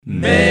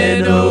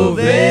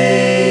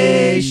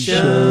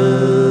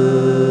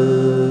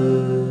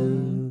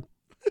Menovation.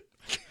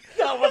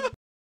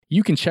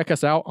 You can check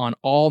us out on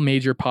all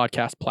major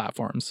podcast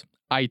platforms: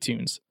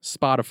 iTunes,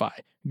 Spotify,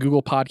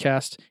 Google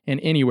Podcast, and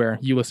anywhere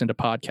you listen to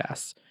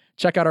podcasts.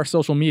 Check out our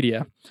social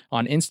media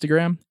on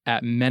Instagram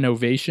at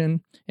Menovation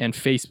and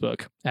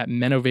Facebook at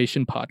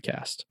Menovation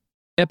Podcast.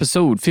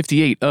 Episode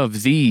 58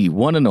 of the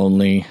one and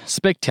only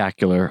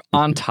spectacular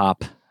on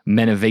top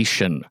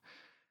Menovation.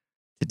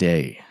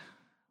 Today,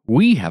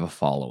 we have a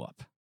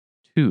follow-up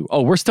to,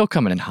 we're still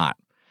coming in hot.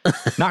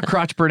 Not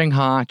crotch burning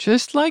hot,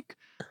 just like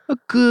a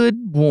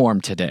good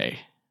warm today.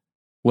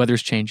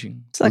 Weather's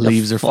changing. It's like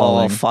leaves a are fall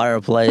falling.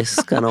 fireplace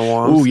kind of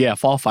warm. Oh yeah,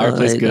 fall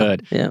fireplace, there you go.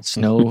 good. Yeah.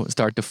 Snow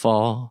start to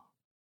fall.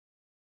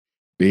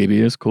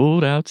 Baby, it's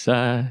cold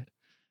outside.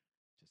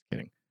 Just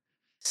kidding.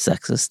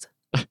 Sexist.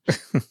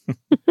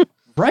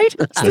 Right?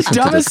 It's the Listen to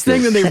dumbest this,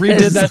 thing that they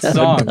redid It's that so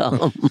song.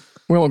 dumb.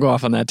 We won't go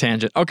off on that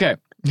tangent. Okay.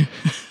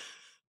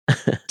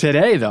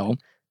 Today, though,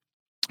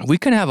 we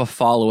can have a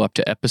follow-up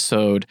to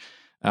episode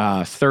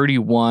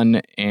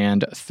 31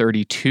 and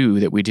 32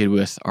 that we did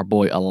with our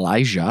boy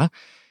Elijah.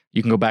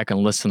 You can go back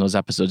and listen to those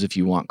episodes if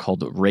you want,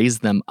 called Raise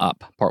Them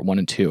Up, Part 1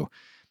 and 2.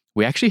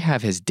 We actually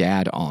have his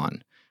dad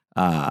on,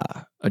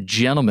 a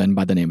gentleman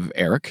by the name of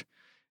Eric,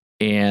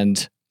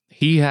 and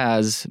he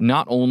has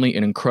not only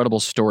an incredible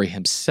story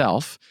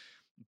himself,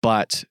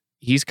 but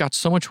he's got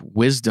so much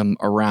wisdom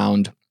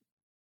around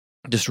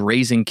just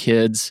raising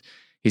kids.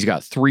 He's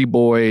got 3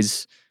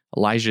 boys.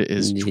 Elijah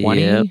is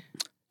 20. Yep.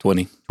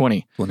 20.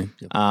 20.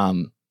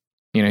 Yep.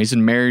 He's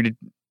been married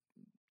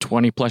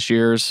 20 plus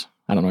years.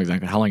 I don't know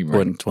exactly how long you've been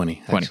married.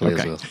 20 20, actually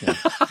okay. as well.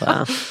 Yeah.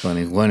 Wow.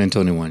 21 and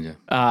 21,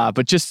 yeah.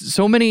 But just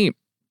so many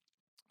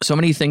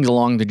things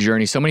along the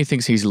journey, so many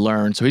things he's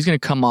learned. So he's going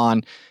to come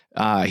on.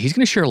 He's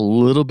going to share a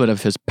little bit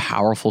of his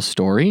powerful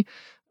story.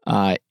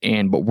 But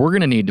we're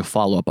going to need to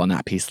follow up on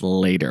that piece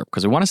later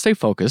because we want to stay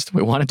focused.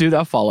 We want to do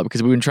that follow up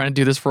because we've been trying to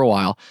do this for a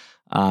while.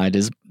 It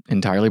is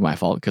entirely my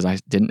fault because I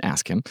didn't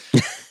ask him.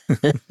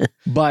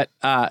 But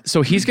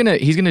so he's just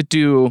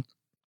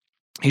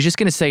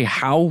going to say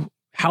how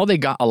they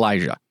got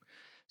Elijah.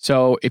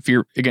 So if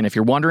you're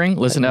wondering,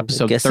 listen to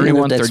episode Guess 31,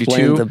 you have to explain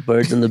 32. the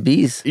birds and the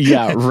bees.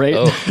 Yeah, right.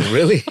 Oh,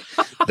 really?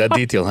 That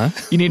detail, huh?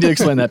 You need to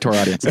explain that to our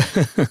audience.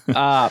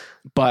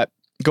 But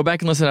go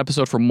back and listen to the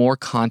episode for more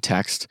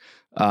context.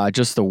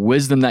 Just the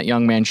wisdom that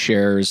young man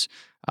shares.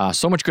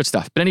 So much good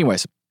stuff. But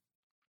anyways,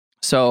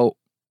 so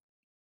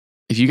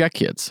if you got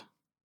kids,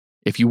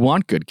 if you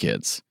want good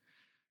kids,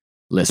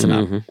 listen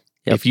up. Mhm.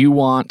 Yep. If you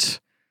want,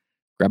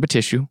 grab a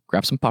tissue,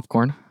 grab some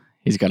popcorn.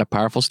 He's got a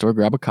powerful story.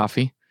 Grab a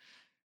coffee.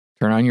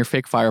 Turn on your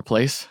fake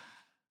fireplace.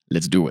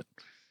 Let's do it.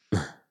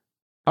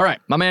 All right,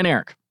 my man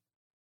Eric.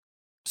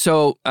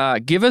 So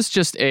give us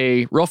just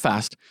a real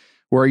fast.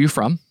 Where are you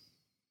from?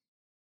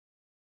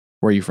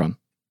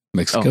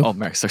 Mexico. Oh,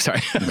 Mexico.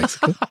 Sorry.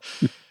 Mexico.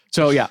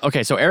 So yeah,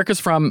 okay. So Eric is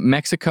from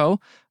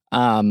Mexico.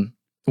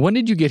 When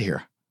did you get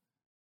here?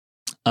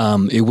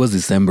 It was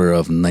December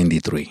of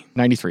 93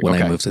 93. when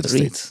okay. I moved to the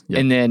States. Yeah.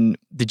 And then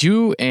did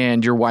you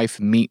and your wife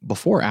meet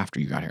before or after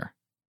you got here?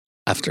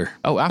 After.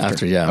 Oh,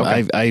 after. Yeah.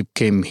 Okay. I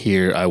came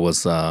here, I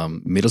was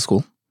middle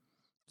school.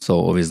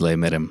 So obviously I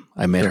met him.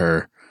 I met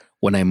her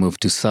when I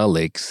moved to Salt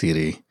Lake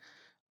City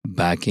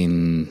back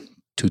in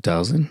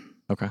 2000.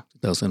 Okay.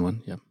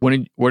 2001, yeah.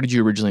 Where did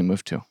you originally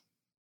move to?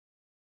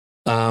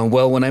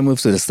 Well, when I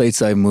moved to the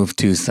States, I moved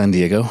to San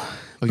Diego.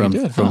 Oh, from,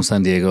 you did, from huh?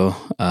 San Diego,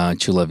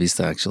 Chula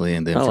Vista, actually.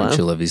 And then Oh, from wow.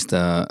 Chula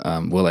Vista,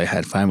 I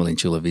had family in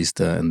Chula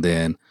Vista. And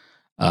then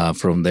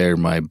from there,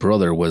 my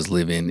brother was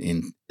living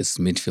in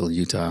Smithfield,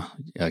 Utah,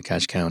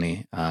 Cache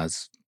County.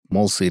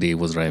 Small city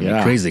was driving me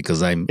Yeah. crazy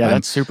because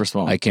That's super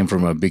small. I came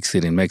from a big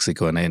city in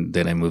Mexico, and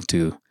then I moved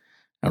to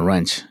a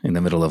ranch in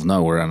the middle of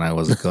nowhere, and I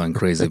was going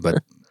crazy.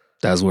 But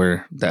that's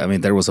where,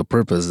 there was a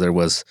purpose. There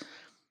was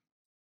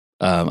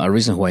a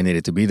reason why I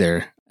needed to be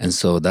there. And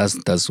so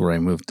that's where I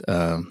moved.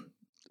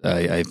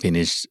 I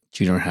finished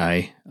junior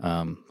high,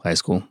 high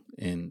school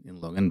in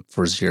Logan.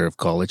 First year of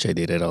college, I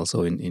did it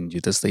also in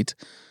Utah State.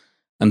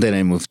 And then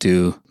I moved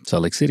to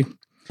Salt Lake City.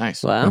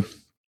 Nice. Wow.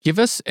 Give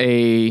us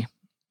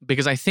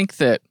because I think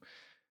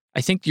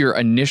your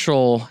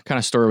initial kind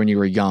of story when you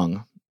were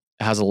young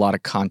has a lot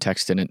of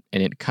context in it,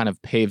 and it kind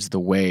of paves the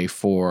way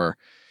for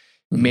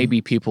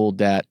maybe people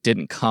that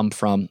didn't come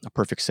from a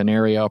perfect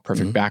scenario,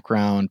 perfect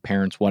background,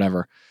 parents,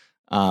 whatever.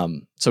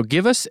 So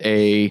give us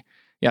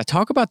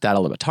talk about that a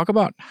little bit. Talk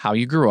about how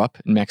you grew up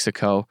in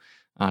Mexico.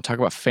 Talk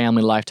about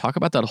family life. Talk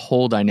about that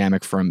whole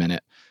dynamic for a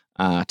minute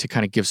to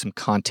kind of give some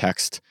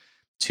context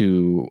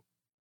to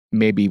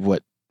maybe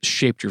what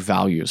shaped your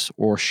values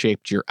or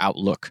shaped your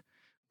outlook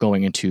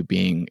going into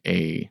being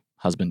a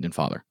husband and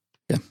father.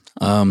 Yeah.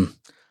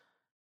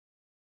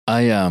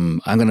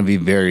 I'm going to be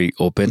very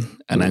open,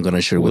 and I'm going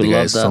to share with We you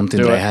love guys that. something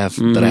Do that it. I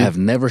have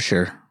never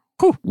shared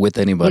with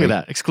anybody. Look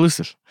at that.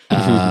 Exclusive.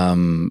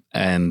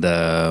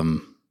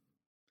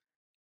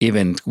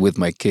 Even with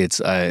my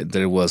kids,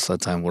 there was a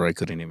time where I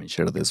couldn't even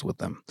share this with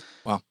them.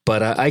 Wow.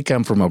 But I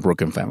come from a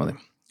broken family.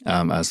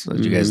 As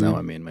you guys know,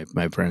 I mean,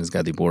 my parents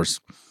got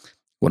divorced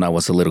when I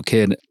was a little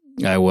kid.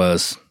 I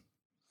was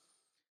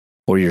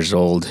 4 years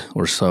old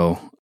or so.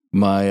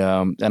 My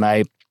and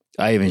I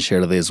even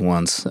shared this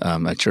once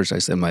at church. I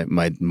said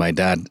my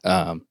dad.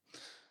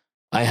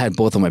 I had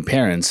both of my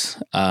parents,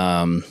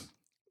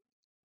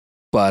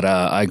 but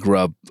I grew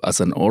up as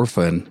an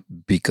orphan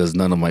because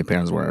none of my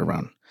parents were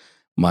around.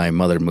 My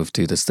mother moved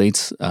to the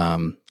States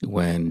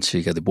when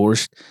she got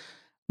divorced.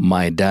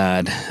 My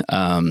dad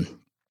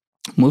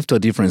moved to a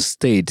different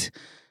state.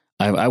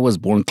 I was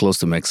born close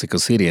to Mexico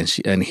City,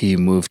 and he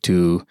moved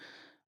to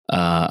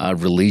a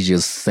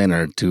religious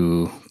center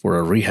for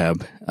a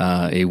rehab.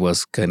 It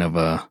was kind of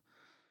a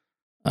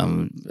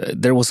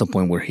there was a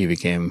point where he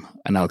became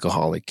an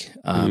alcoholic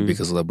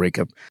because of the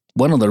breakup.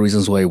 One of the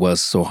reasons why it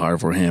was so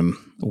hard for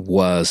him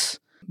was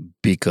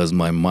because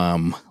my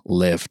mom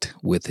lived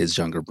with his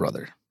younger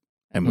brother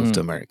and moved to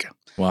America.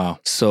 Wow.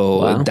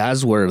 So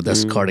that's where the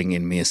scarring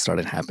in me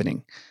started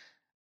happening.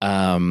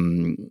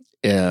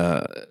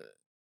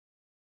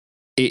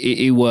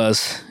 It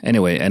was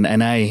anyway,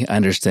 and I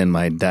understand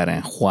my dad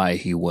and why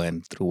he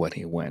went through what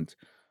he went.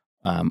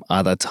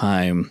 At that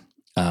time,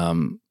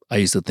 I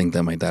used to think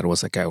that my dad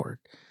was a coward,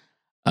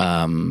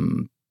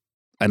 and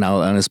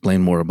I'll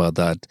explain more about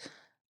that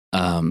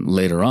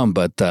later on.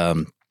 But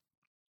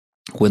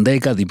when they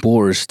got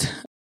divorced,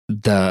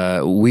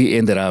 we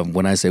ended up.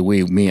 When I say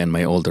we, me and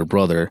my older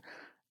brother,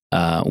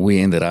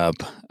 we ended up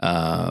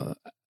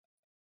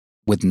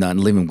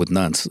living with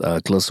nuns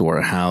close to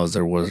our house.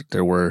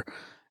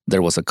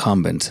 There was a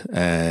convent,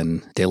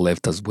 and they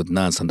left us with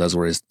nuns, and that's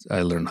where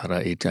I learned how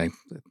to eat. I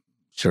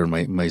share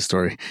my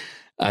story.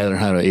 I learned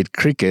how to eat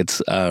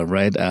crickets.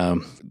 Right?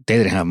 They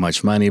didn't have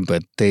much money,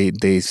 but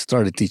they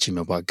started teaching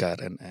me about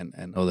God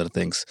and other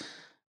things.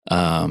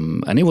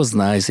 And it was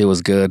nice. It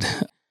was good.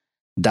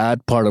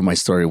 That part of my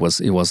story was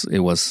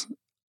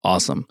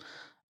awesome.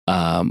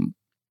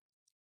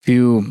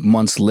 Few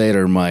months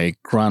later, my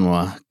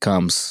grandma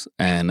comes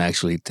and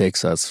actually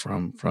takes us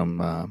from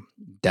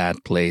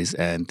that place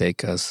and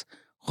take us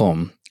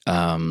home.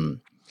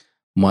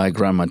 My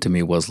grandma to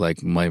me was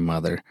like my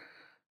mother,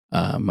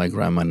 my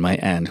grandma and my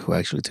aunt who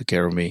actually took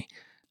care of me.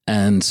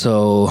 And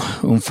so,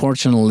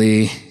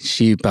 unfortunately,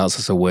 she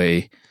passes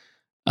away,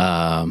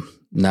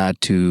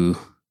 not too,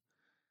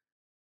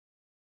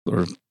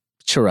 or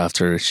sure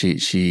after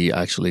she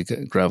actually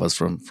grabbed us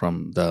from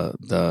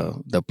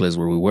the place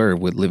where we were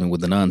living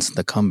with the nuns,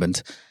 the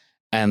convent.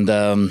 And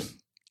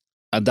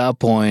at that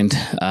point,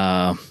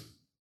 hell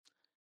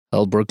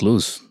broke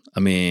loose. I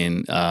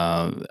mean,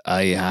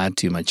 I had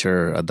to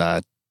mature at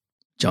that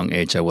young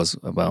age. I was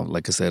about,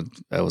 like I said,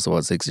 I was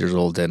about 6 years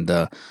old, and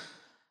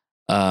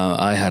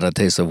I had a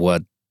taste of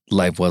what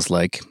life was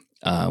like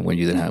when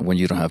you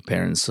don't have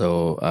parents.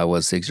 So I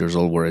was 6 years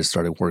old where I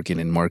started working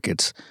in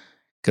markets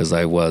because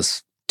I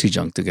was too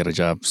young to get a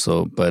job.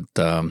 So, but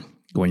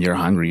when you're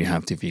hungry, you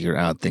have to figure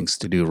out things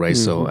to do, right?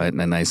 So,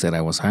 and I said I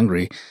was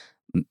hungry.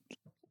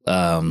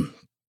 I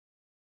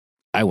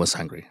was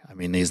hungry. I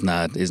mean, it's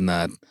not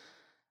a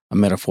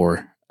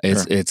metaphor.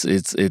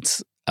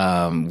 It's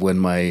when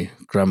my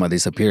grandma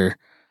disappeared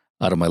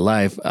out of my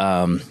life,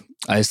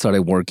 I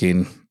started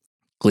working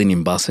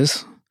cleaning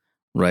buses,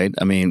 right?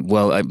 I mean,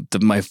 well,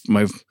 my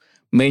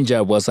main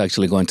job was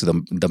actually going to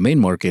the main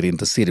market in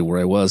the city where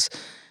I was,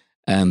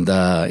 and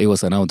it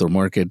was an outdoor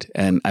market.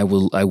 And I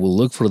will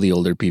look for the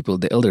elder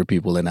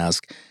people, and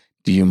ask,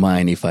 "Do you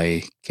mind if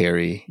I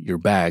carry your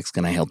bags?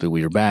 Can I help you with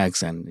your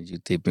bags? And you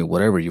tip me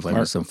whatever, you buy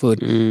me some food."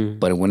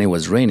 But when it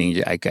was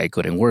raining, I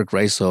couldn't work,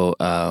 right? So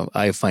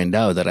I find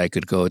out that I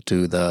could go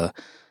to the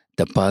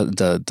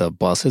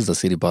buses, the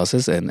city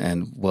buses,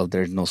 and well,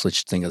 there's no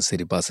such thing as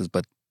city buses,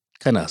 but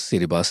kind of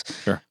city bus.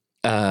 Sure.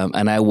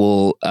 And I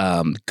will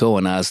go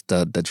and ask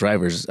the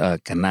drivers,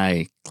 "Can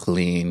I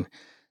clean,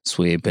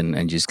 sweep,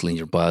 and just clean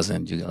your bus?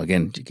 And you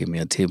give me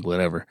a tip,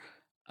 whatever."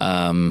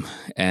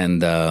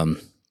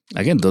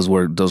 Again, those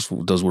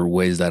were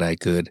ways that I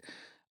could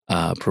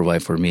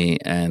provide for me.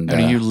 And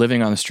are you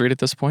living on the street at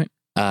this point?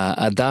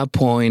 At that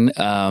point,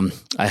 I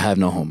have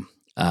no home.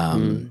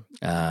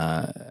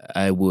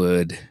 I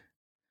would,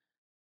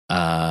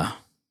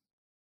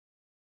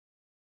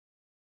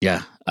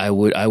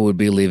 I would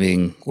be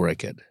living where I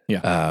could.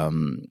 Yeah.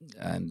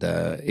 And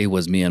it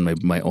was me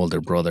and my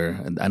older brother,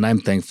 and I'm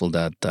thankful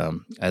that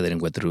I didn't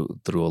go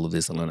through all of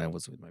this alone. I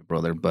was with my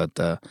brother, but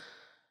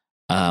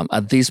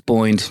at this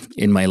point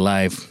in my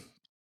life,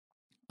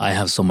 I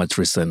have so much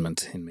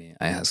resentment in me.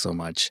 I have so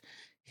much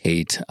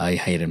hate. I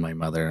hated my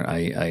mother.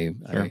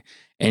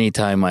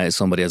 Anytime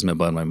somebody asked me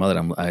about my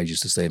mother, I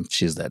used to say,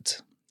 "She's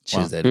dead.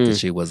 She's dead.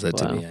 She was dead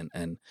to me."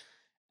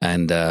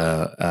 And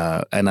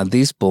at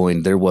this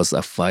point, there was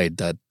a fight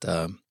that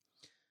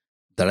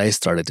I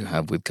started to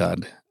have with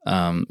God.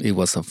 It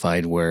was a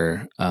fight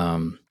where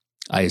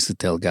I used to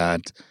tell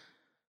God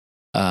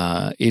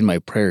in my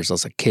prayers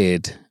as a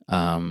kid.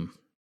 I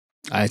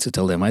used to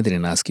tell them, "I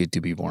didn't ask you to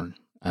be born.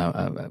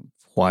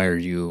 Why are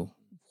you?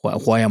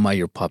 Why am I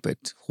your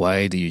puppet?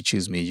 Why do you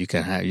choose me? You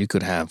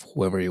could have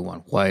whoever you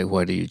want. Why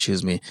do you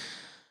choose me?"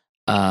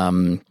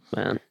 Man.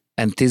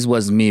 And this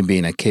was me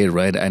being a kid,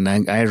 right? And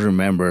I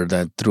remember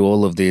that through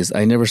all of this,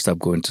 I never stopped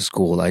going to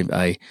school.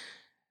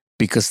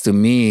 Because to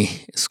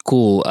me,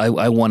 school,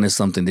 I wanted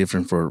something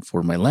different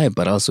for my life,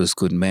 but also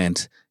school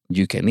meant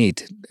you can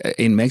eat.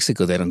 In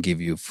Mexico, they don't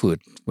give you food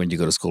when you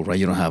go to school, right?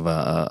 You don't have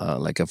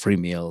a free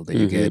meal that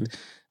you get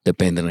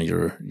depending on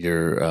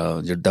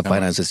the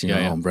finances in your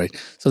home, right?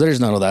 So there is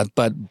none of that.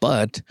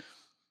 But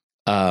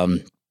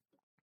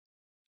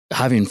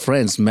having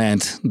friends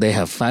meant they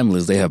have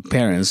families, they have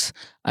parents.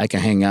 I can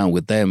hang out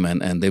with them,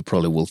 and they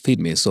probably will feed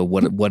me. So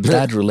what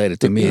that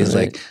related to me is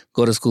like,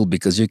 go to school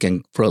because you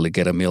can probably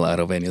get a meal out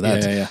of any of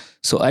that. Yeah.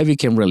 So I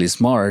became really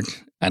smart,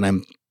 and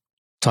I'm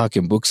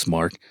talking book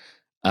smart.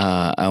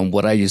 And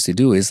what I used to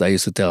do is I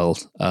used to tell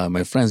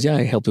my friends,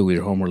 I help you with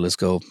your homework. Let's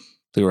go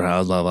to your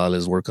house, blah, blah,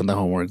 let's work on the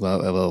homework, blah,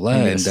 blah, blah, blah.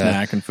 And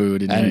snack and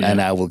food.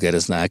 And I will get a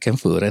snack and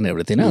food and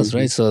everything else,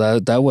 right? So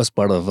that was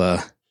part of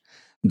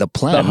the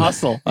plan. The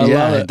hustle. I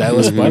love it. That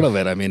was part of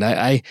it. I mean,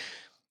 I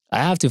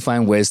have to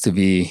find ways to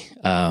be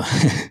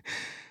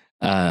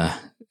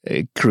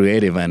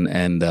creative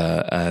and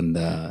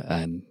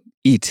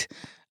eat.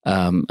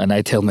 And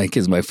I tell my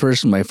kids, my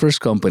first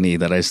company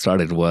that I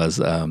started was,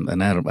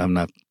 and I'm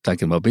not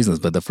talking about business,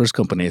 but the first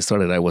company I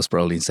started, I was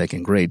probably in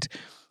second grade.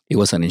 It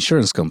was an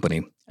insurance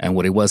company, and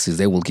what it was is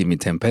they will give me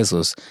 10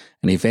 pesos,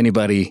 and if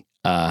anybody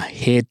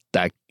hit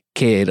that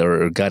kid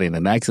or got in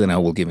an accident, I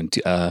will give them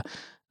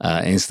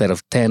instead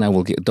of 10, I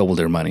will get double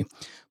their money.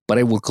 But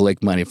I will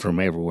collect money from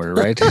everywhere,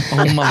 right?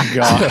 Oh my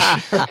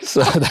gosh!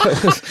 So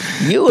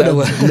you would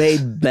have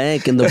made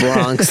bank in the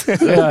Bronx.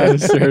 Yeah,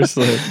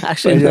 seriously.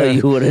 Actually, no,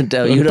 you wouldn't.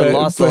 You'd have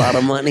lost a lot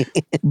of money.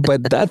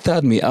 But that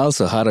taught me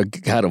also how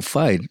to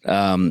fight,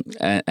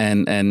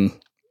 and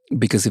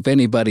because if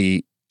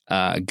anybody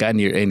got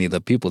near any of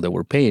the people that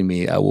were paying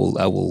me, I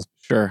will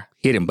sure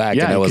hit him back.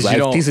 Yeah, and I was like,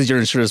 "This is your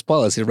insurance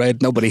policy,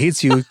 right? Nobody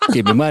hits you.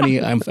 Give me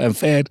money. I'm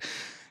fed."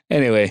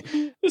 Anyway,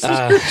 this is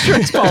your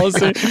insurance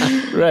policy,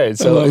 right?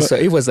 So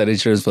it was an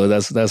insurance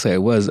policy. That's how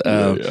it was.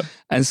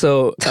 And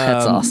so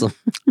that's awesome.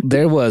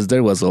 there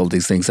was all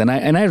these things, and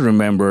I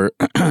remember,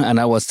 and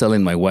I was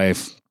telling my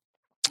wife,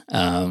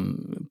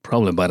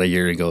 probably about a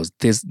year ago.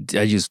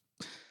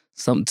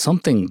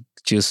 Something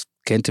just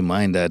came to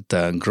mind that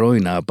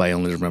growing up, I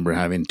only remember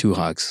having 2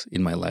 hugs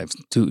in my life.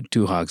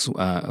 Two hugs.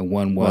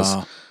 One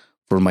was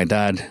for my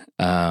dad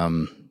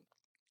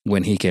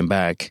when he came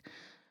back.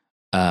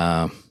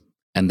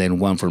 And then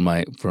one for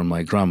my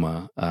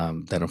grandma,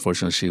 that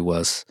unfortunately she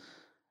was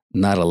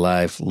not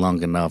alive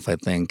long enough, I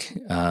think.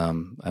 I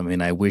mean,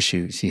 I wish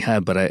she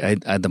had, but I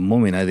at the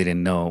moment I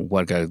didn't know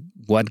what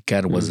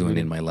God was doing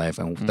in my life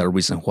and the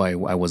reason why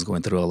I was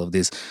going through all of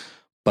this.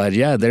 But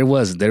yeah, there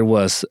was.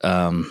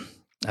 I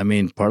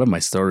mean, part of my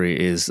story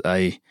is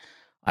I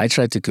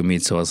tried to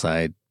commit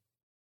suicide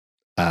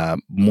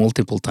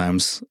multiple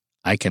times.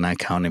 I cannot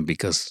count them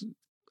because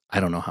I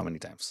don't know how many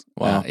times.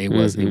 Wow, it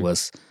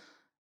was.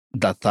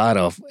 The thought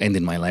of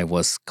ending my life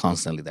was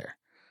constantly there.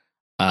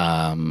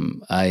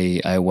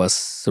 I was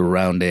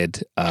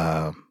surrounded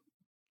by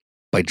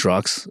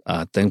drugs.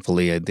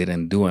 Thankfully, I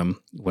didn't do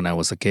them when I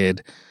was a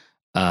kid.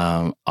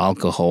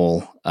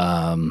 Alcohol.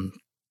 I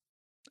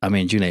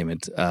mean, you name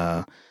it.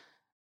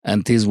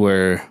 And these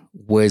were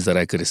ways that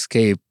I could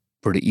escape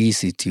pretty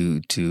easy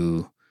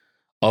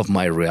of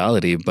my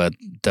reality. But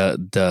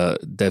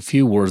the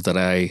few words that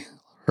I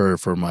heard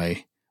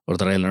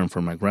that I learned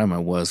from my grandma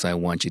was, "I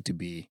want you to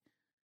be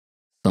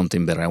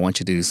something better. I want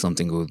you to do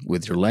something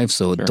with your life."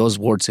 So those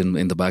words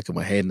in the back of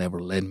my head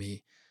never let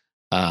me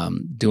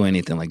do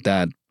anything like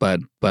that. But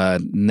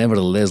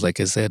nevertheless, like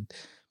I said,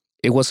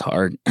 it was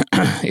hard.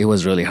 It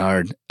was really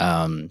hard.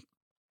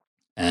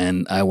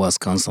 And I was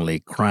constantly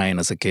crying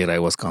as a kid. I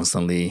was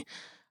constantly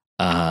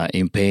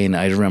in pain.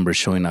 I remember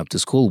showing up to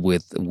school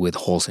with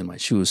holes in my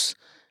shoes,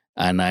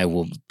 and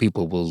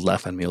people will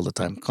laugh at me all the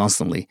time,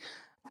 constantly.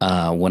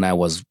 When I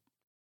was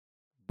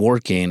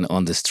working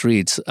on the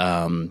streets,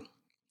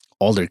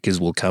 older kids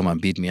will come and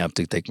beat me up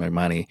to take my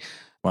money.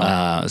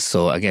 Wow.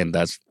 So again,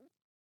 I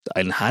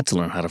had to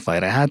learn how to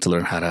fight. I had to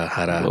learn how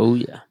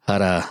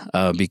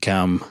to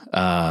become,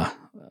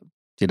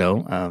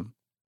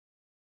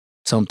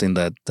 something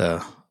that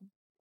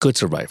could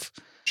survive.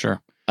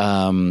 Sure.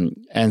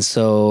 And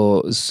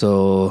so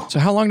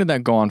how long did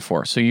that go on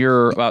for? So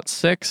you're about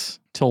 6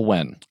 till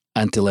when?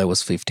 Until I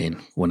was 15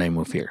 when I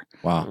moved here.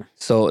 Wow.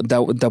 So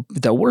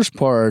the worst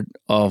part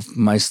of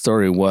my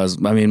story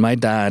was, I mean, my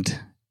dad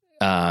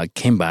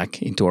came back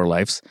into our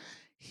lives.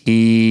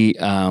 He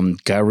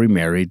got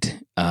remarried.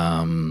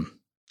 I mean,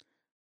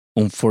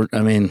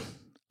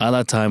 at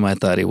that time, I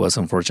thought it was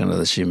unfortunate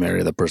that she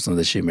married the person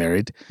that she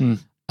married.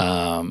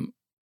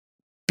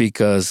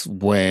 Because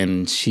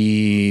when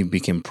she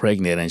became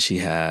pregnant and she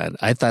had,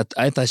 I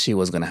thought she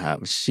was gonna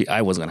have,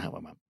 I was gonna have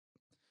a mom.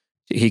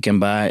 He came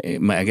by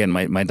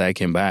my dad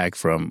came back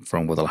from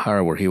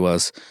Guadalajara, where he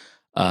was.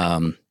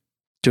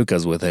 Took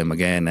us with him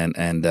again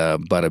and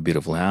bought a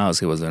beautiful house.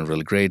 He was doing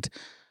really great.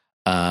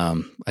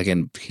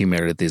 Again, he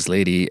married this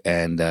lady,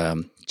 and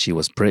she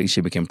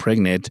became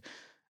pregnant.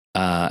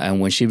 And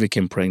when she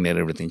became pregnant,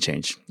 everything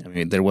changed. I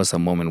mean, there was a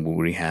moment where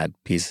we had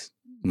peace.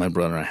 My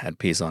brother and I had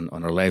peace on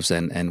our lives.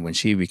 And when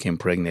she became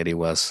pregnant, it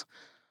was,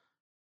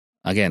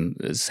 again,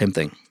 same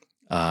thing.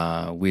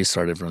 We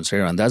started from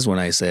zero. And that's when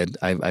I said,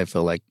 I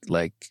felt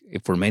like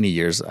for many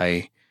years,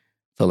 I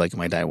felt like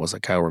my dad was a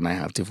coward and I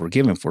have to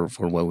forgive him for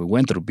what we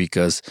went through.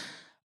 Because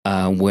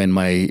when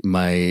my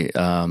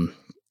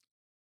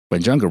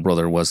younger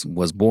brother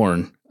was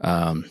born,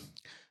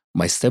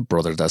 my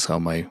stepbrother, that's how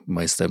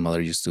my stepmother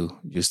used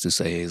to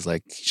say, is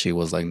like, she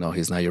was like, no,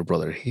 he's not your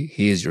brother.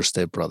 He is your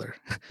stepbrother.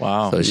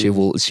 Wow. So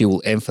she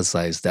will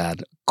emphasize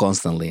that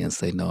constantly and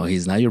say, no,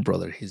 he's not your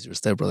brother. He's your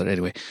stepbrother.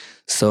 Anyway,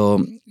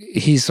 so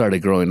he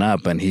started growing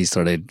up and he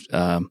started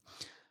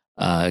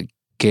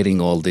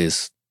getting all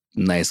these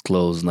nice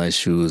clothes, nice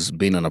shoes,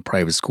 being in a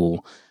private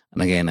school.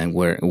 And again,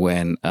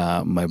 when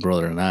my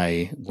brother and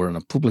I were in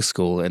a public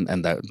school,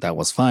 and that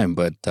was fine,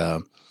 but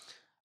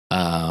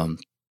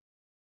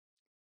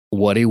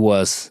what it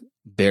was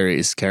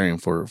very scary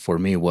for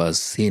me was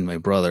seeing my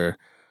brother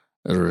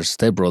or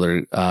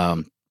stepbrother.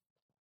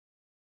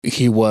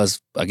 He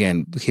was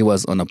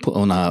on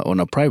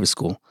a private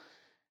school,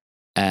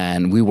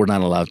 and we were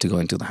not allowed to go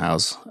into the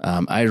house.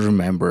 I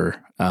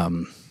remember,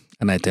 and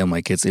I tell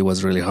my kids, it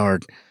was really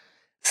hard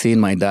seeing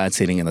my dad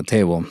sitting at the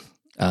table.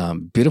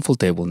 Beautiful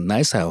table,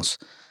 nice house,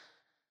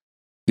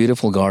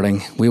 beautiful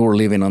garden. We were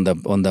living on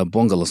the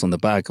bungalows on the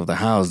back of the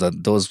house.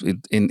 That those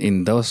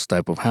in those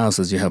type of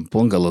houses, you have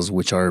bungalows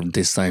which are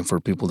designed for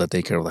people that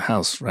take care of the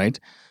house, right?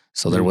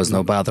 So there was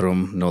no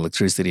bathroom, no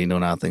electricity, no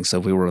nothing. So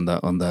we were on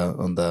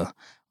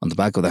the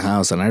back of the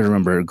house, and I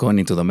remember going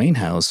into the main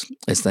house,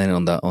 standing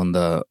on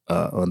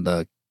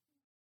the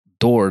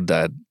door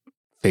that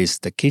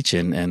faced the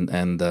kitchen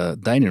and the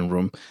dining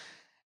room,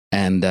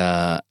 and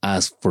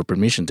asked for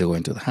permission to go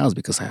into the house,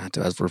 because I had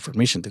to ask for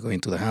permission to go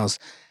into the house.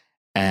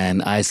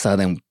 And I saw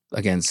them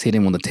again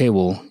sitting on the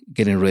table,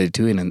 getting ready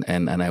to eat,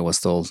 and I was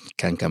told,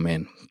 "Can't come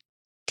in,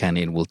 can't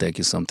eat. We'll take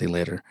you something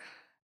later."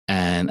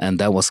 And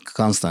that was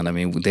constant. I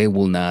mean,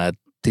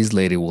 this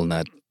lady will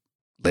not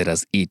let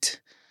us eat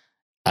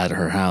at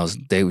her house.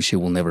 She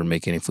will never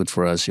make any food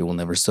for us. She will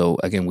never. So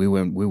again, we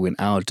went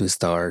out to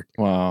start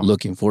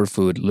looking for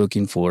food,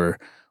 looking for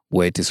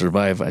way to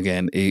survive.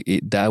 Again,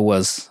 that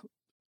was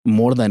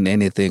more than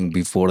anything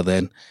before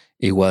then.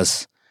 It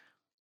was.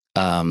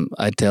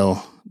 I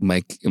tell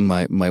my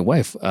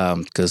wife,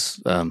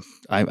 because I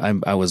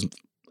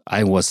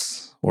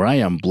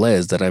am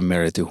blessed that I'm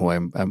married to who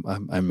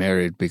I'm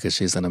married, because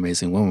she's an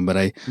amazing woman.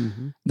 But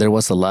there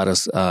was a lot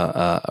of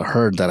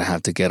hurt that I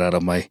have to get out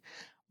of my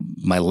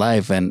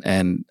life,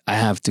 and I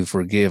have to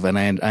forgive. And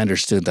I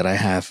understood that I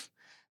have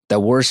the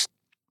worst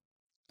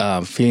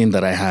feeling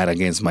that I had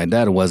against my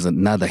dad wasn't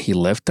not that he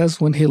left us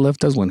when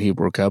he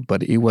broke up,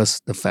 but it was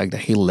the fact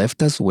that he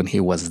left us when he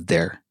was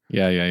there.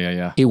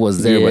 Yeah. He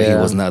was there, but he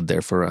was not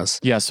there for us.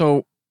 Yeah.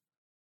 So,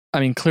 I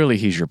mean, clearly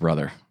he's your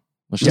brother.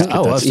 Let's just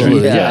get that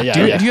absolutely. straight.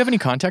 Do you have any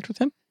contact with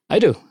him? I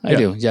do.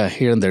 Yeah,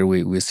 here and there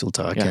we still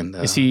talk. Yeah. And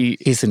is he?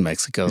 He's in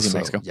Mexico. He's in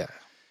Mexico. Yeah.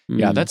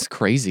 Yeah, that's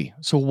crazy.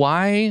 So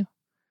why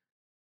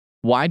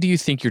do you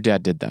think your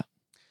dad did that?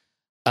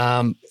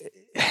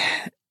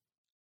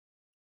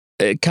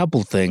 A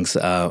couple things.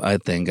 I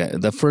think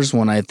the first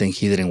one, I think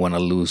he didn't want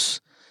to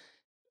lose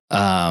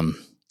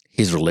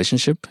his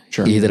relationship.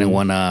 Sure. He didn't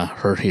want to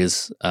hurt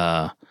his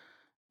or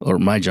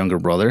my younger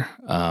brother.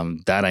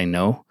 That I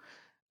know.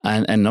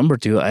 And number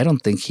two, I don't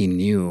think he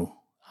knew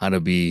how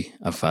to be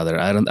a father.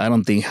 I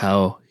don't think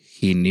how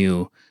he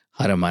knew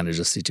how to manage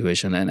the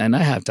situation. And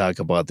I have talked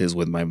about this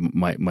with my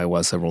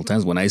wife several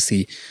times. When I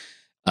see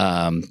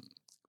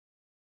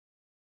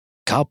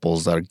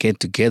couples that get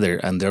together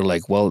and they're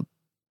like, well,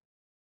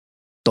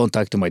 don't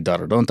talk to my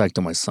daughter, don't talk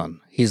to my son.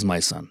 He's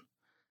my son.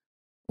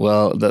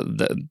 Well,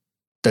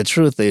 the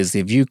truth is,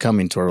 if you come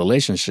into a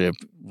relationship,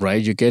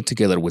 right, you get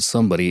together with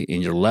somebody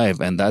in your life,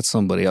 and that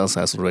somebody else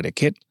has already a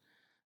kid,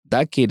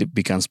 that kid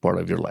becomes part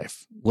of your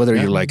life, whether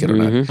you like it or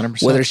not,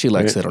 100%. whether she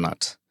likes it or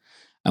not.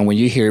 And when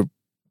you hear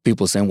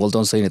people saying, well,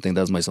 don't say anything,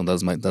 that's my son,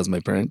 that's my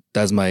parent,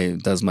 that's my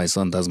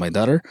son, that's my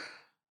daughter,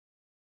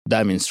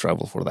 that means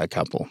trouble for that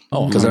couple.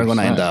 Because they're going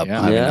to end up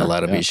having a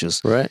lot of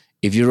issues. Right.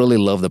 If you really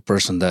love the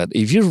person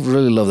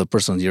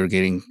you're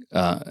getting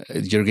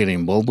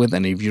involved with,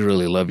 and if you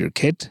really love your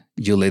kid,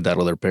 you let that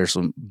other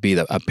person be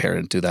a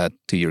parent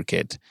to your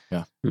kid.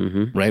 Yeah.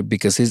 Right.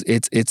 Because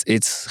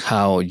it's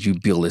how you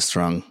build a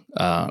strong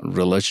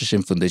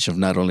relationship foundation,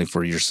 not only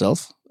for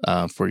yourself,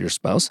 for your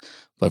spouse,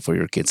 but for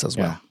your kids as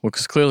well. Yeah. Well,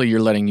 because clearly you're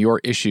letting your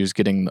issues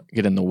get in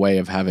the way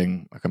of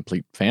having a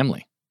complete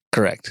family.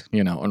 Correct.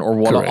 You know,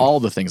 or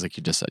all the things like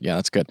you just said. Yeah,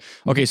 that's good.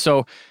 Okay,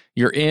 so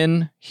you're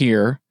in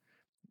here.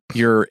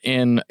 You're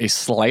in a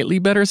slightly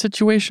better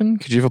situation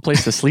because you have a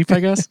place to sleep, I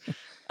guess.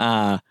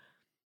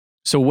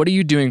 So what are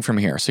you doing from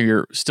here? So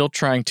you're still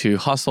trying to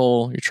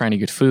hustle. You're trying to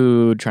get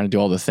food, trying to do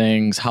all the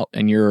things.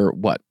 And you're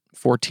what,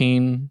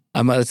 14?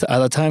 At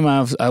the time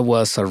I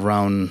was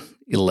around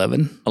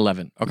 11.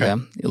 11. Okay. Yeah,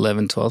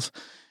 11, 12.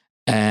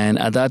 And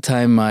at that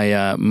time,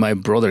 my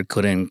brother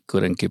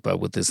couldn't keep up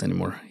with this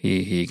anymore.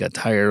 He got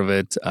tired of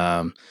it.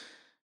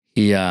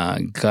 He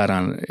got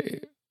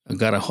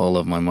a hold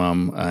of my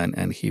mom,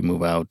 and he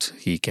moved out.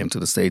 He came to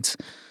the States,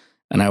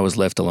 and I was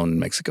left alone in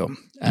Mexico.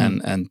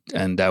 And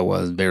that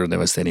was very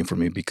devastating for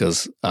me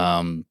because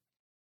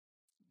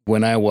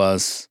when I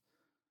was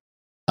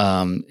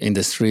in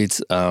the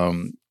streets,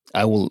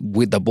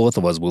 the both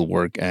of us will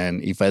work,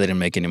 and if I didn't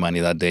make any money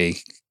that day,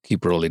 he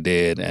probably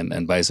did,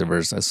 and vice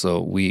versa.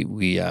 So we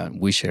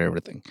share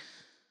everything.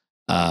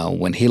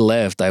 When he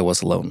left, I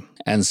was alone,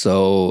 and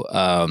so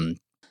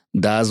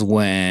that's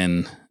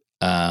when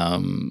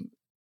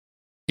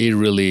it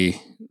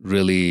really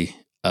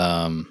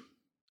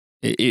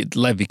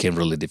life became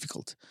really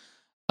difficult.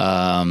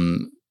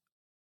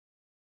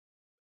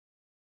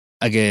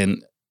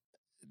 Again,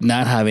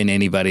 not having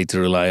anybody to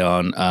rely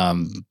on,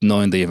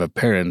 knowing that you have a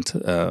parent,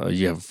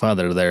 you have a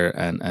father there,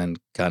 and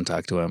can't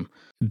talk to him.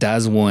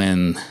 That's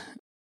when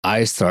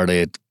I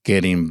started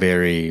getting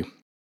very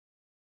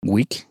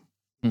weak.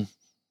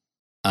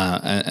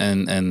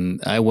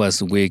 And I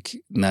was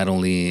weak not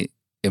only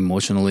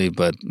emotionally,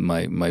 but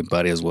my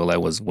body as well.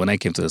 When I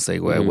came to the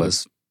States, I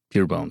was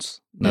pure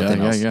bones,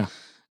 nothing else.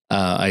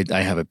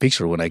 I have a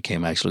picture when I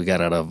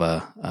got out of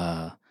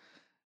the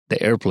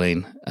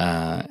airplane,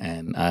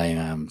 and I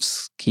am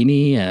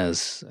skinny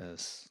as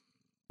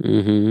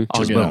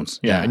just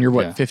bones. Yeah, and you're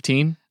what,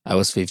 15? I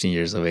was 15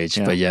 years of age,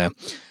 Yeah. but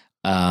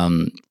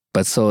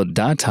but so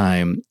that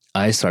time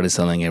I started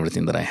selling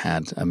everything that I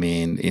had. I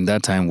mean, in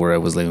that time where I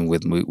was living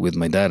with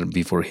my dad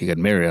before he got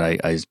married,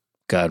 I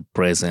got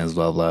presents,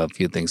 blah blah, a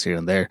few things here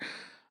and there.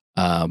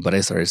 But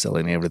I started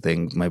selling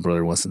everything. My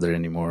brother wasn't there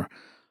anymore.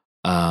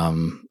 I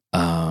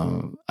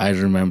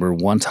remember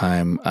one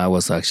time I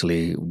was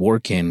actually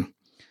working,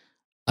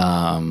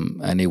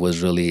 and it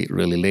was really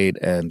late,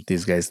 and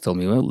these guys told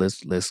me, well,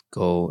 let's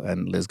go,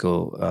 and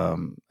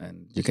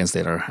you can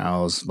stay at our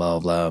house, blah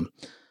blah.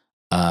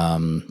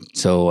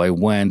 So I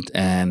went,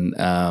 and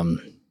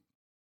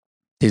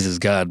this is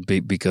God,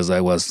 because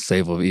I was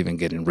safe of even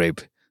getting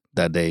raped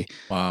that day.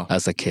 Wow.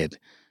 As a kid.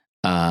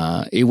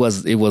 It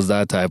was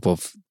that type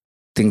of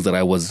things that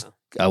I was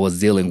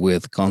dealing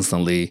with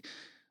constantly,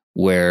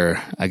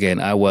 where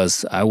again I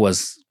was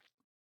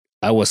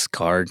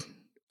scarred,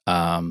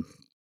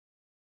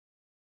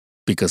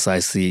 because I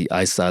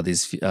saw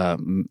this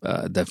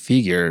the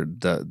figure,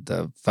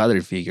 the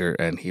father figure,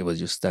 and he was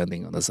just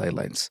standing on the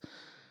sidelines,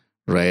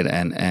 right?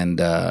 And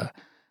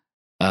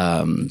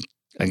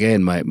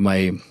again,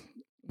 my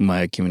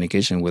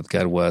communication with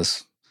God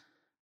was,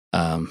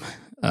 why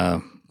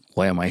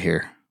am I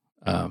here?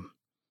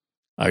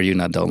 Are you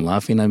not done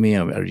laughing at me?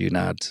 Are you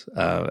not?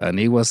 And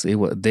they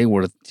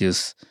were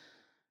just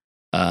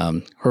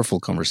hurtful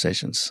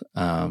conversations,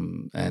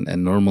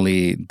 and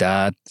normally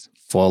that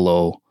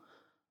follow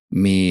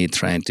me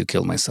trying to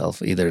kill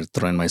myself, either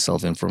throwing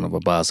myself in front of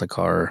a bus, a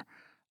car.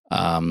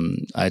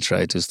 I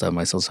tried to stab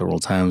myself several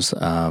times,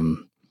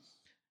 and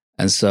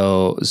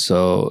so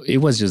it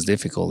was just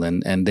difficult.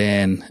 And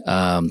then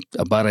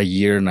about a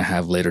year and a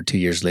half later, 2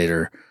 years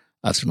later,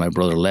 after my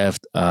brother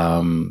left,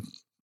 I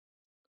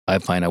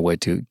find a way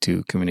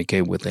to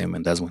communicate with him,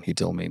 and that's when he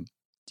told me, "Do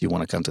you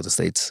want to come to the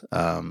States?"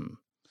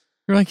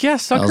 You're like, "Yeah,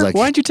 sucker. like,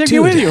 why'd you take me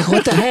with you?"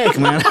 What the heck,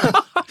 man?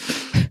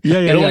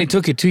 It only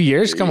took you 2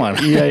 years. Come on.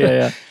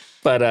 Yeah.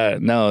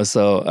 But no,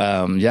 so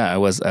I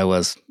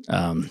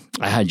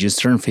had just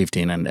turned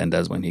 15, and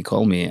that's when he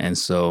called me, and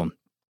so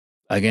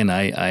again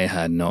I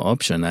had no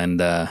option,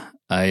 and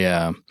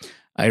I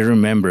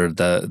remember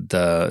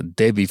the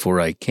day before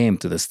I came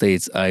to the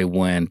States, I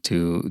went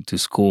to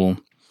school,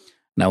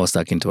 and I was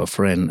talking to a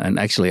friend, and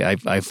actually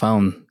I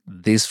found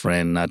this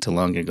friend not too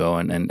long ago,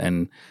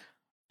 and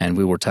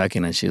we were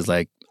talking, and she's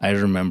like, I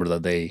remember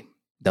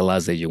the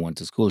last day you went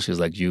to school. She's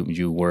like,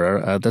 you were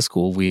at the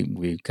school.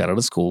 We got out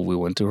of school. We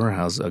went to her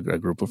house, a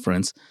group of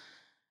friends,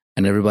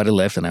 and everybody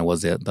left, and I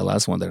was the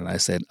last one there. And I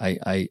said,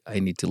 I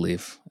need to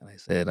leave. And I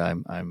said,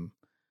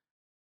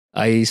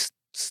 I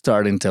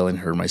started telling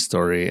her my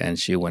story, and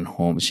she went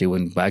home. She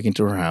went back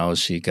into her house.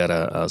 She got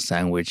a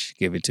sandwich,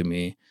 gave it to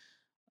me,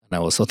 and I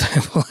was so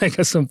thankful. I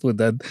got some food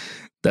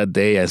that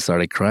day. I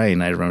started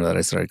crying. I remember that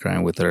I started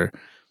crying with her,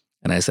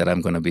 and I said,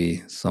 I'm going to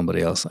be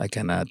somebody else. I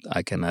cannot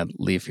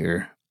leave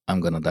here. I'm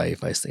going to die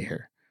if I stay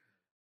here.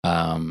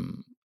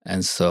 And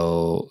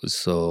so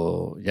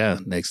yeah,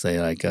 next day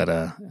I got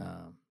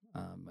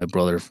my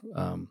brother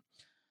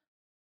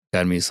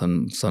got me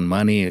some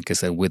money. Like I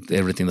said, with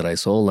everything that I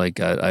sold, like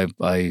I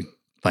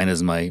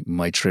financed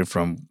my trip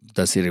from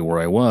the city where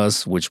I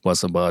was, which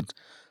was about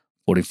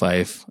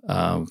 45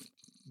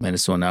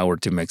 minutes to an hour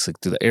to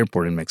the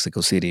airport in Mexico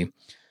City,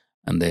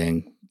 and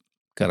then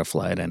got a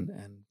flight and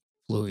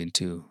flew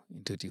into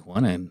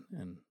Tijuana,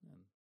 and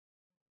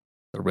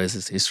the rest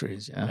is history.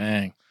 Yeah.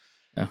 Dang.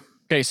 Yeah.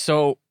 Okay,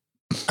 so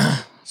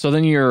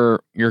then you're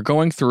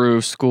going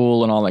through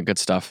school and all that good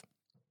stuff.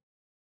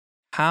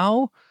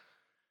 How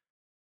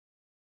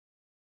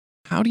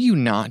do you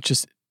not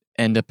just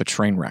end up a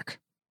train wreck?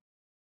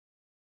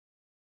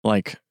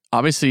 Like,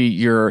 obviously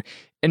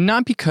And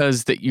not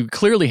because that you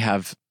clearly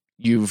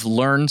you've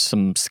learned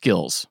some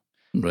skills,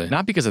 Right.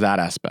 not because of that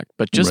aspect,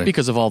 but just Right.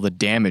 because of all the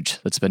damage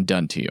that's been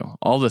done to you,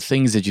 all the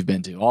things that you've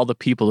been to, all the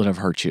people that have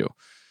hurt you.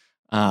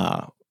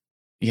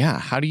 Yeah.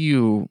 How do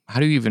you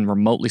even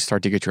remotely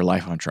start to get your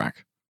life on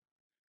track?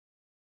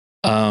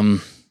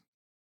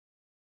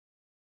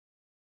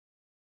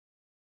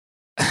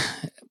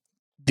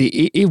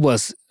 It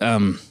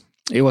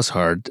was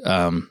hard.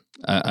 I'm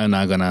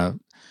not gonna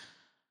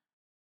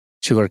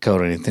sugarcoat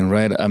or anything,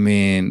 right? I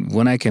mean,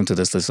 when I came to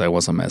this list, I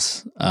was a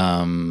mess.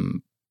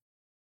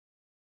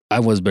 I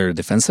was very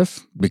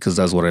defensive because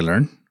that's what I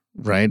learned,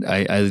 right?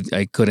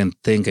 I couldn't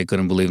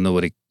believe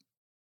nobody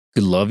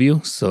could love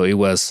you. So it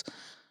was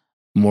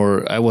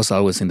more, I was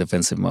always in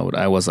defensive mode.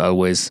 I was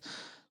always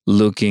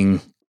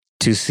looking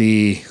to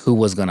see who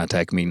was going to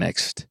attack me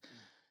next.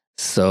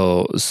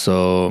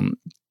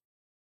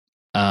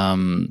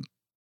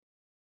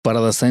 But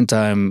at the same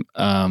time,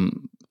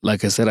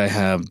 like I said, I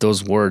have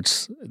those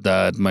words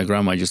that my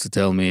grandma used to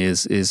tell me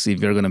is if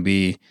you're going to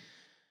be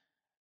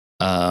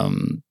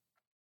the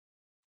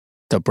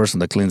person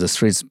that cleans the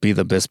streets, be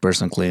the best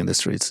person cleaning the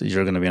streets.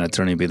 You're going to be an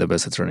attorney, be the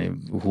best attorney.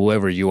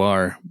 Whoever you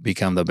are,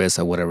 become the best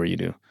at whatever you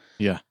do.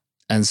 Yeah.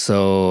 And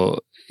so,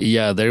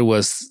 yeah, there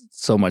was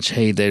so much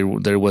hate.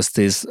 There was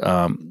this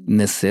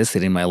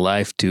necessity in my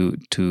life to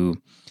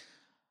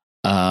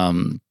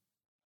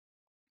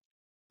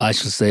I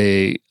should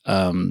say,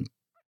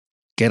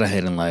 get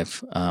ahead in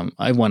life.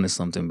 I wanted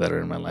something better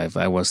in my life.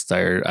 I was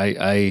tired.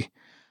 I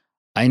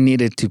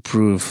needed to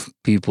prove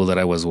people that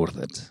I was worth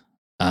it.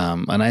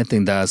 And I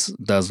think that's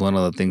one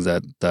of the things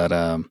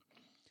that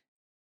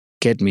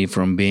kept me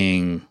from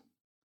being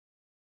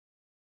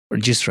or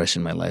just fresh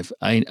in my life.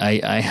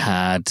 I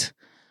had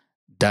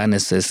that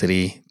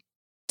necessity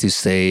to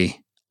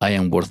say I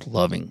am worth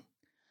loving,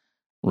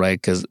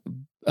 right? Because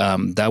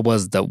that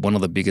was one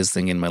of the biggest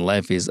thing in my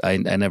life is I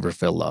never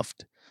felt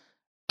loved.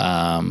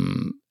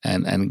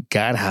 And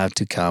God had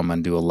to come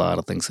and do a lot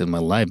of things in my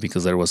life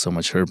because there was so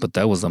much hurt. But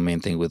that was the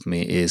main thing with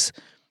me is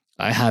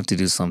I have to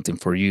do something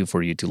for you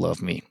to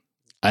love me.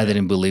 I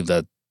didn't believe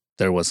that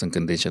there was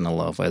unconditional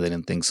love. I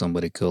didn't think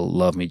somebody could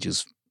love me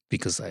just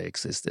because I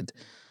existed.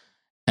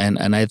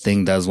 And I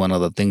think that's one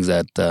of the things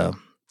that,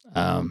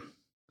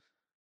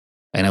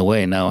 in a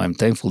way, now I'm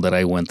thankful that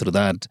I went through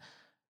that.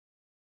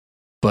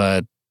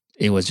 But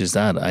it was just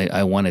that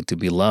I wanted to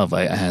be loved.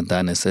 I had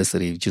that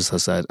necessity, just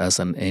as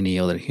any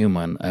other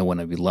human. I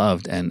want to be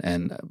loved,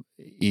 and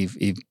if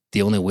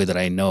the only way that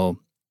I know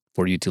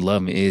for you to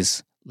love me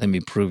is let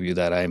me prove you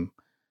that I'm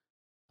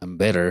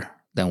better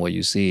than what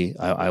you see.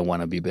 I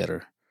want to be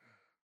better,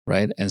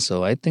 right? And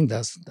so I think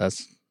that's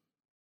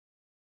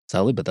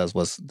sadly, but that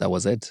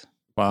was it.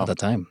 Wow. At the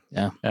time,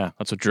 yeah,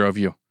 That's what drove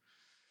you.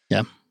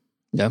 yeah.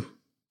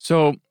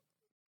 So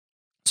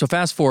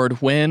fast forward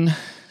so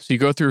you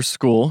go through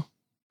school.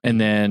 And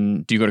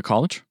then, do you go to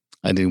college?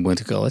 I didn't went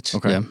to college.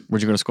 Okay. Yeah.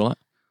 Where'd you go to school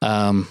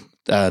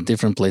at?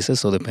 Different places,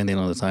 so depending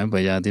on the time,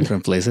 but yeah,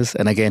 different places.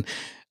 And again,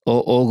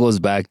 all goes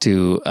back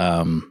to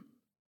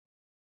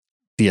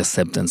the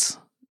acceptance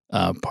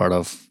part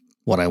of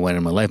what I went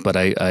in my life. But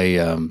I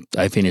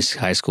finished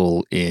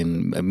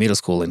middle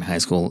school and high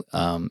school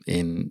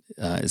in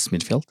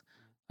Smithfield.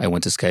 I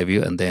went to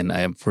Skyview, and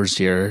then first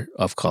year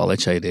of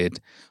college, I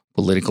did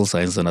political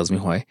science, don't ask me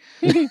why.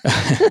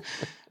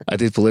 I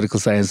did political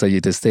science at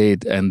Utah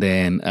State, and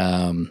then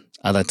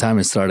at that time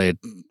I started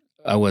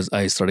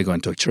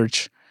going to a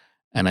church,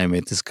 and I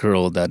met this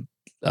girl that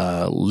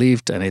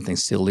lived, and I think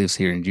still lives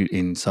here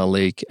in Salt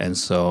Lake, and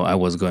so I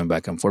was going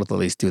back and forth at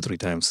least 2-3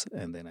 times,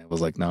 and then I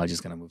was like, no, I'm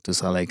just gonna move to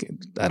Salt Lake.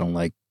 I don't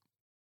like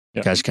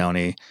Cache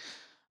County.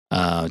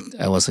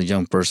 I was a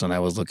young person. I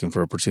was looking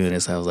for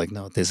opportunities. I was like,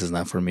 no, this is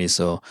not for me.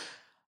 So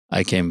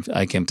I came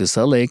to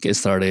Salt Lake. I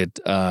started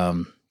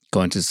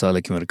going to Salt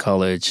Lake Community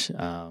College,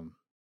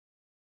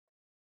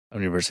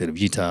 University of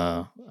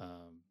Utah.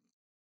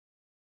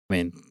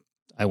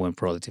 I went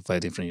probably to 5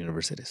 different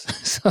universities.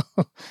 So,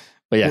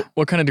 but yeah.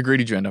 What kind of degree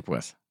did you end up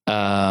with?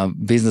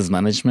 Business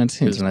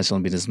management, international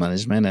business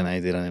management, and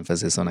I did an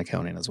emphasis on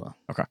accounting as well.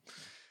 Okay.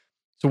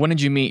 So when did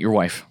you meet your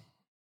wife?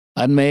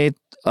 I met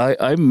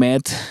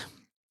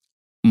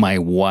my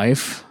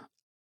wife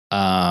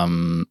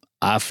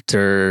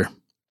after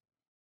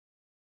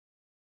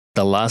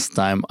the last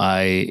time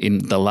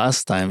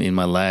in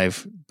my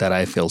life that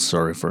I feel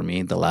sorry for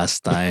me, the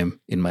last time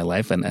in my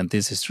life, and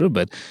this is true,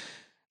 but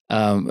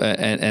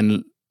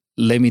and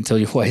let me tell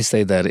you why I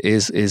say that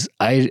is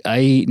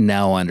I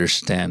now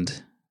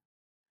understand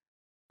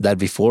that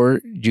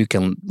before you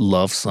can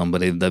love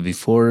somebody, that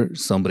before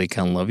somebody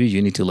can love you,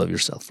 you need to love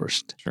yourself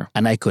first. Sure.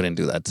 And I couldn't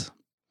do that.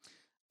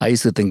 I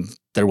used to think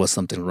there was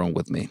something wrong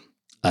with me.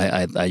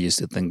 I used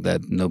to think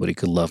that nobody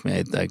could love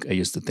me. I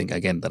used to think,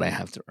 again, that I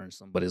have to earn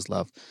somebody's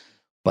love.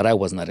 But I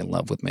was not in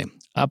love with me.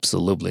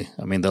 Absolutely.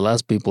 I mean, the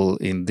last people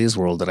in this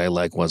world that I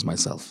like was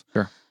myself.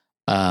 Sure.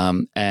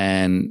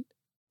 And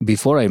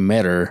before I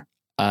met her,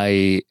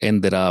 I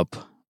ended up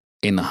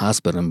in a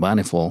hospital in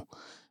Bonneville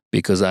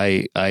because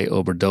I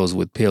overdosed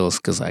with pills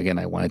because again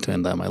I wanted to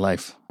end my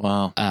life.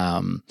 Wow.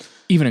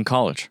 Even in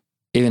college.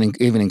 Even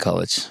in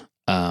college.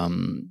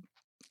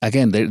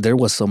 Again, there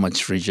was so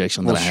much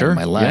rejection that I had in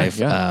my life.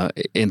 Yeah.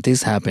 And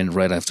this happened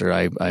right after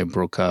I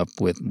broke up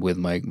with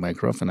my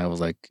girlfriend. I was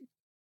like,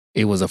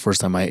 it was the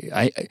first time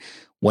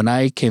when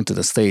I came to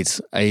the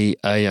States,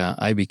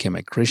 I became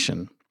a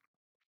Christian,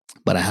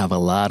 but I have a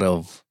lot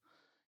of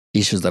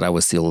issues that I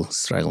was still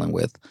struggling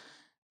with.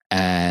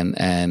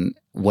 And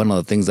one of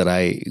the things that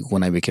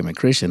when I became a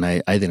Christian,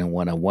 I didn't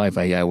want a wife.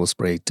 I was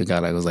praying to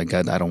God. I was like,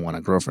 God, I don't want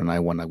a girlfriend. I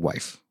want a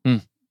wife.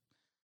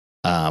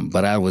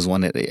 But I always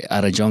wanted,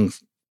 at a young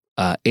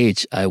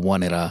age, I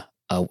wanted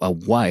a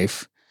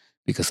wife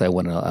because I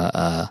wanted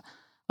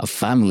a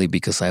family,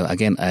 because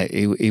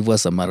it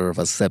was a matter of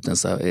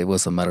acceptance. It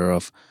was a matter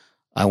of,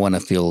 I want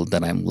to feel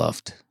that I'm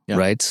loved,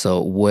 right?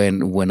 So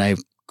when I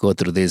go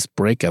through this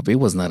breakup, it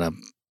was not a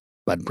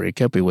bad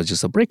breakup. It was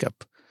just a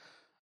breakup.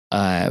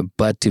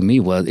 But to me,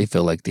 it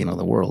felt like the end of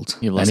the world.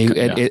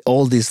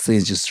 All these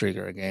things just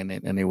trigger again.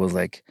 And it was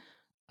like,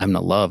 I'm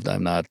not loved.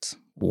 I'm not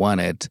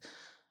wanted.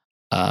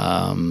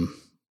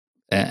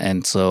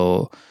 And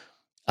so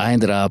I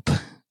ended up,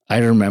 I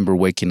remember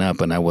waking up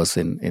and I was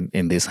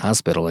in this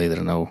hospital. I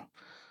didn't know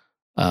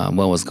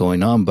what was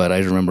going on, but I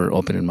remember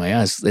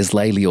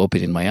slightly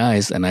opening my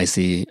eyes, and I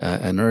see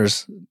a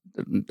nurse.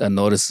 I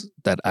noticed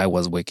that I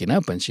was waking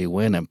up, and she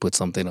went and put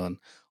something on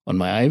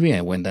my IV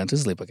and went down to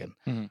sleep again.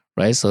 Mm-hmm.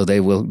 Right. So they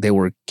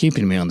were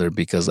keeping me under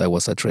because I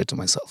was a threat to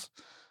myself.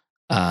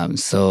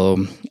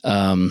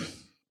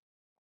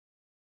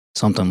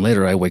 Sometime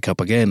later I wake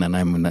up again and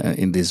I'm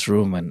in this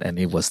room and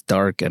it was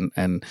dark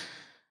and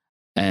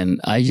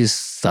I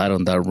just sat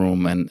on that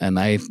room and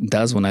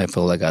that's when I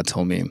felt like God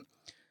told me,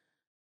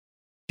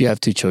 you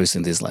have two choices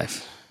in this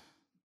life.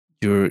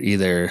 You're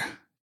either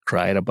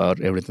cried about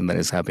everything that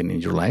is happening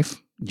in your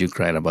life. You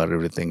cried about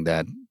everything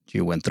that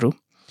you went through,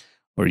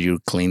 or you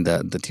clean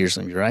the tears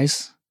from your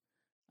eyes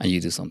and you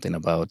do something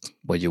about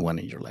what you want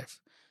in your life.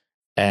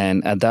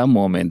 And at that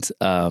moment,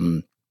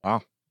 during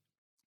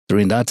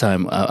that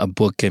time, a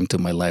book came to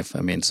my life. I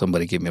mean,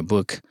 somebody gave me a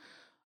book.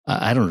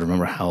 I don't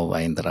remember how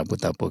I ended up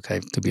with that book,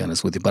 to be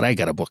honest with you, but I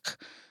got a book.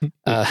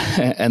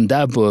 And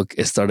that book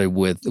started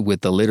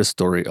with a little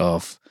story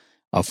of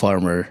a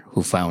farmer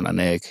who found an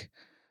egg.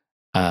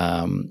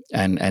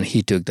 And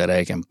he took that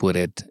egg and put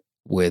it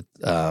with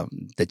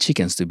the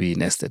chickens to be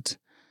nested.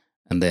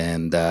 And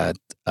then that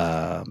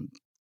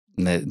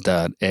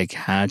egg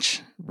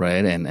hatched,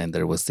 right? And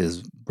there was this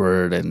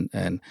bird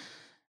and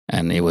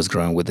it was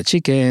growing with the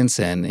chickens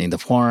and in the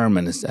farm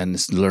and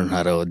learned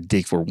how to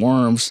dig for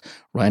worms,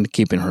 right?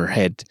 Keeping her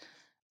head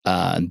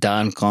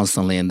down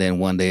constantly. And then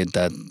one day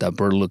that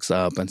bird looks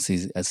up and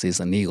sees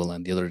an eagle,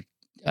 and the other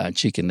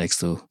chicken next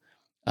to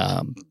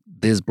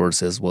this bird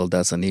says, well,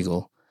 that's an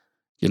eagle.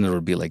 You'll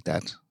never be like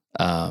that.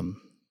 Don't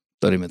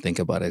even think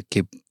about it.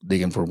 Keep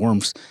digging for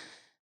worms.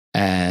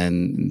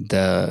 And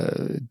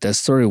the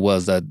story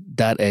was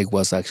that egg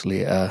was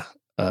actually an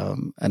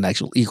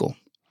actual eagle.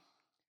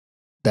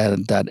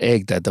 That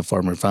egg that the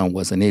farmer found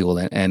was an eagle,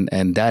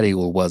 and that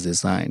eagle was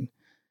designed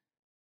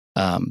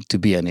to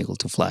be an eagle,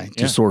 to fly,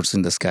 to soar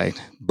in the sky.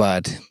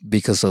 But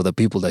because of the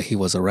people that he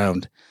was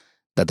around,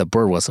 that the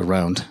bird was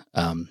around,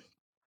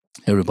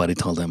 everybody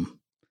told him,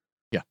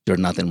 you're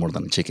nothing more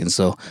than a chicken.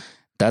 So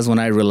that's when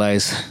I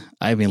realized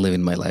I've been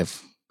living my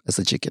life as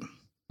a chicken,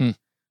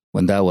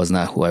 when that was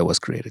not who I was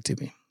created to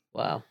be.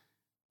 Wow.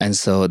 And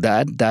so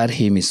that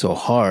hit me so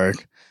hard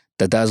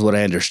that's what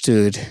I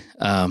understood.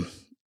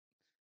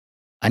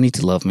 I need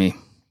to love me.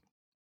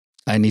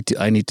 I need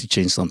to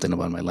change something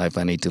about my life.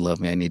 I need to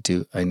love me. I need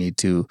to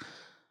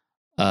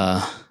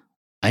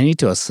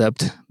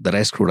accept that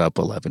I screwed up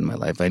a lot in my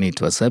life. I need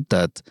to accept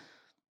that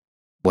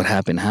what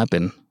happened,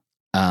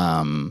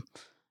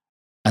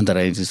 and that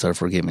I need to start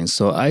forgiving.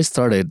 So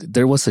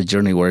there was a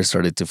journey where I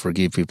started to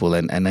forgive people,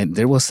 and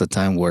there was a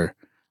time where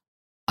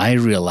I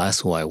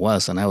realized who I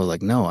was, and I was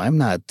like, no, I'm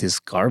not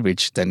this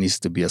garbage that needs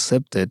to be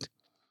accepted.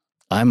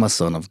 I'm a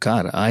son of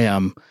God. I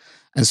am.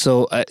 And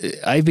so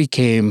I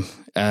became,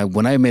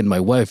 when I met my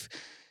wife,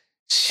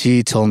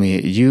 she told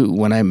me,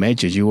 when I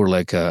met you, you were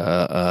like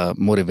a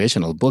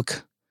motivational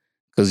book,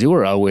 because you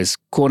were always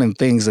quoting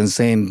things and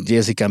saying,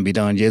 yes, it can be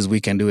done. Yes, we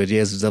can do it.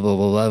 Yes, blah, blah,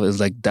 blah, blah.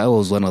 It's like, that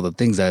was one of the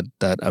things that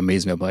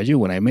amazed me about you.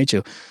 When I met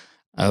you,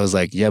 I was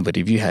like, yeah, but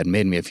if you had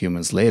met me a few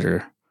months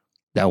later,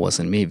 that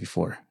wasn't me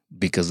before,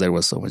 because there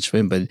was so much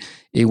pain. But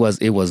it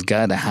was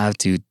God that had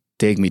to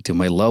take me to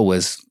my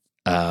lowest,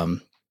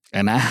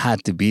 and I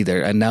had to be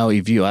there. And now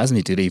if you ask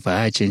me today, if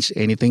I had changed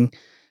anything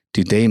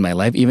today in my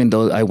life, even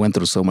though I went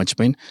through so much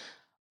pain,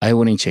 I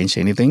wouldn't change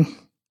anything.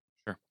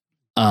 Sure.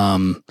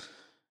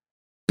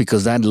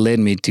 Because that led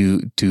me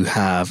to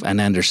have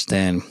and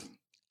understand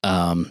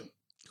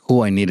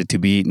who I needed to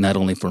be, not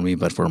only for me,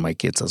 but for my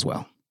kids as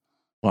well.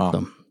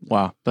 Wow.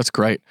 Wow. That's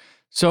great.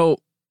 So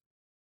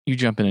you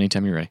jump in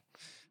anytime you're ready.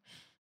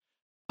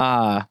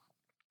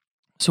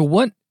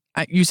 So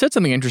you said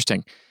something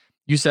interesting.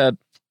 You said,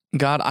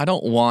 God, I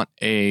don't want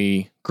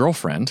a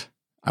girlfriend.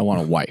 I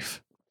want a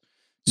wife.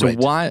 So Right.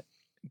 why,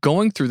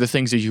 going through the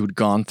things that you had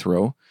gone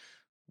through,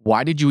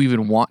 why did you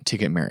even want to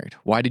get married?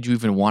 Why did you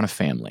even want a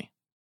family?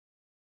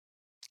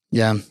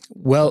 Yeah.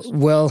 Well,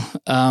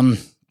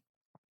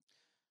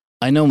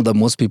 I know that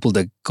most people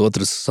that go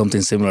through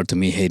something similar to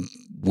me hate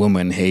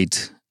women,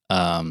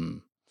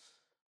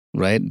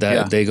 right? That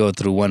Yeah. they go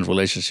through one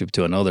relationship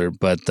to another.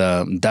 But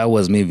that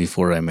was me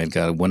before I met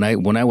God. When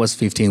I was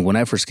 15, when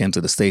I first came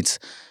to the States,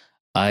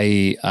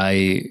 I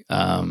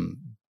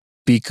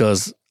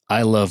because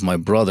I love my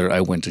brother,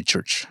 I went to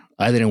church.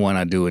 I didn't want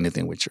to do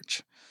anything with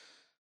church.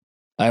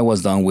 I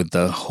was done with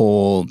the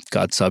whole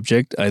God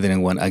subject. I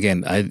didn't want,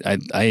 again,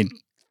 I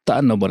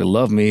thought nobody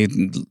loved me.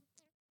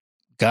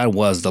 God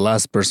was the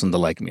last person to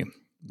like me,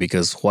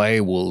 because why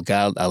will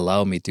God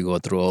allow me to go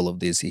through all of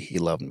this if He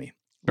loved me,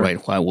 Sure.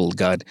 right? Why will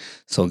God?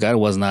 So God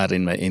was not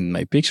in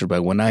my picture.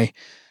 But when I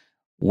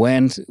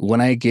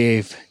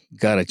gave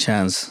God a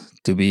chance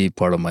to be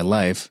part of my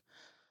life,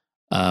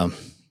 well,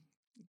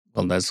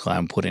 that's how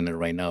I'm putting it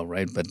right now,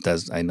 right? But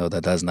I know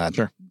that's not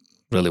Sure.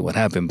 really what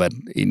happened. But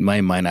in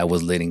my mind, I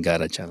was letting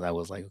God a chance. I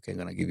was like, okay, I'm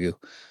gonna give you.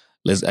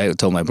 I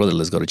told my brother,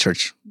 let's go to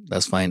church.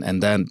 That's fine.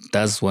 And then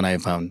that's when I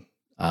found.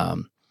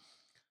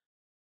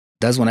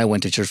 That's when I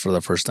went to church for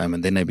the first time,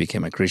 and then I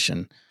became a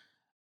Christian.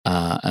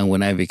 And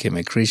when I became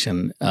a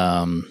Christian,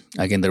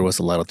 again, there was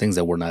a lot of things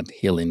that were not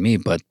healing me.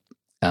 But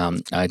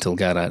I told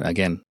God,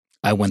 again,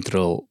 I went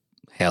through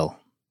hell.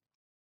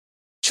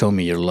 Show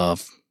me your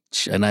love.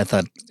 And I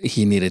thought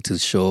He needed to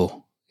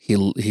show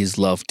His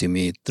love to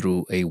me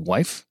through a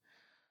wife,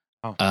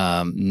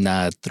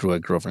 not through a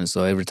girlfriend.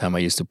 So every time I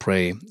used to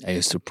pray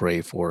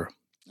for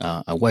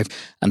a wife,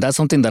 and that's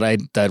something that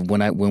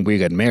when we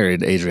got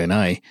married, Adria and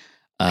I.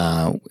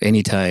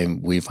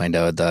 Anytime we find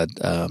out that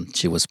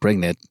she was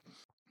pregnant,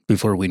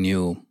 before we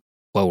knew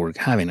what we were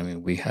having, I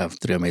mean, we have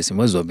 3 amazing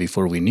boys, but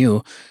before we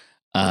knew,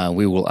 I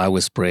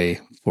always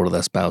pray for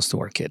the spouse to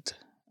our kid.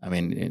 I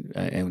mean,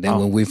 and then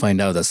when we find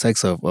out the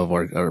sex of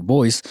our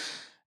boys,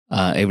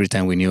 every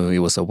time we knew it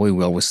was a boy,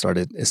 we always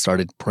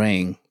started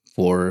praying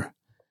for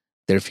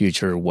their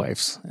future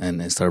wives,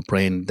 and start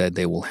praying that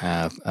they will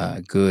have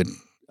a good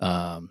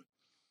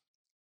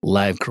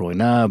life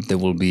growing up. They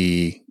will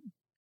be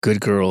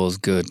good girls,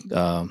 good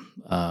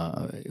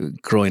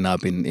growing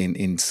up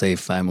in safe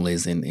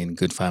families, in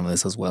good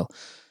families as well.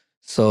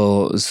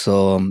 So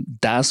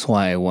that's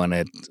why I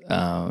wanted.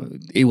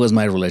 It was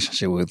my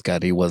relationship with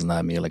God. It was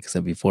not me. Like I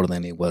said before,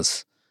 then it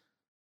was.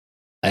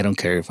 I don't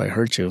care if I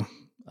hurt you.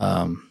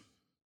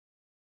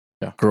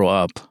 Grow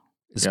up.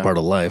 It's part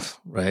of life,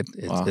 right?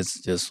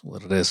 It's just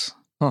what it is.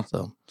 Huh.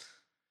 So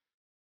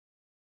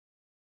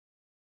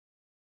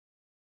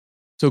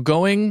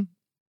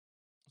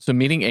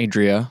meeting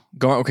Adria,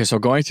 going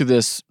through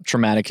this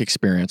traumatic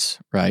experience,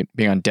 right?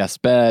 Being on death's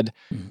bed,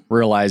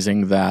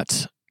 realizing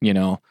that,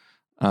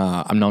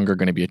 I'm no longer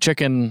going to be a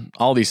chicken,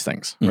 all these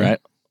things,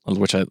 right?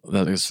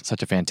 That is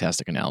such a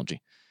fantastic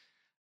analogy.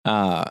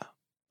 So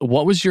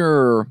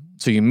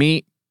you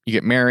meet, you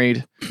get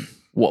married.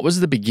 What was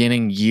the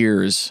beginning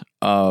years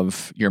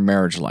of your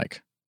marriage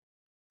like?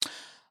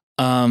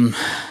 Because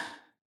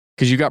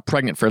you got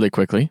pregnant fairly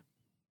quickly.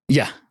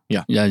 Yeah.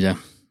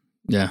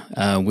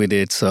 We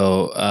did.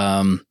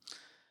 So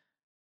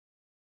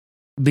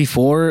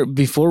before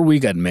we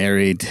got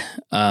married,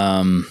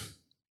 Adria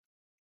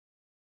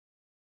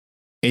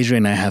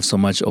and I have so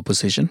much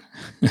opposition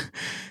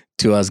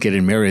to us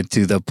getting married,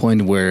 to the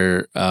point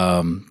where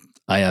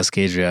I asked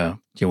Adria,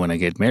 "Do you want to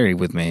get married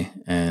with me?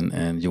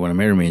 And you want to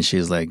marry me?" And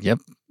she's like, "Yep."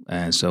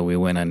 And so we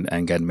went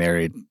and got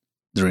married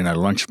during our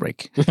lunch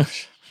break.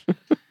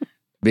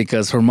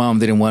 Because her mom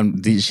didn't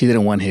want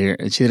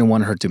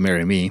her to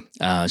marry me.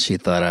 She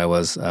thought I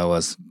was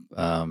a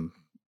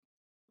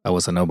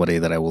nobody,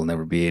 that I will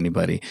never be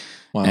anybody.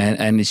 Wow.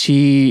 And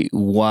she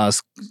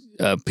was.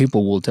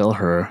 People will tell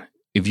her,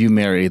 if you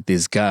marry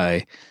this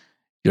guy,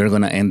 you're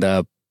gonna end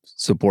up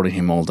supporting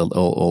him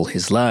all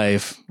his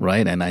life,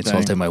 right? And I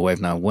told my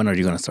wife, now, when are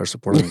you gonna start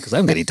supporting me? Because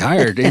I'm getting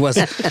tired. It was,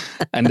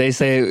 and they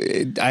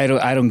say, I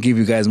don't give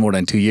you guys more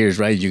than 2 years,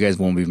 right? You guys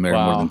won't be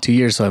married more than 2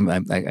 years. So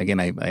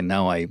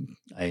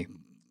I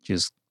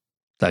just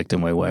talked to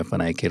my wife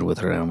and I kid with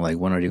her, and I'm like,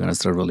 when are you gonna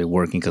start really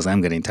working? Because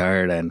I'm getting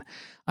tired, and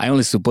I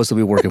only supposed to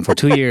be working for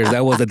 2 years.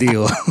 That was the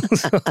deal.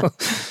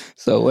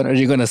 So when are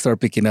you gonna start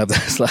picking up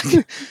that slack?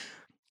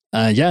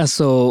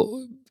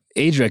 So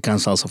Adria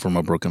comes also from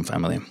a broken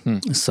family.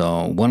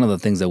 So one of the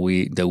things that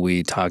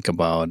we talk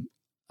about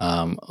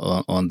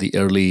on the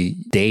early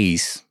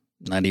days,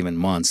 not even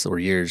months or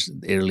years,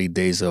 the early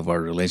days of our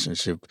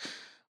relationship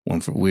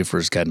when we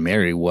first got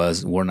married,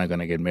 was we're not going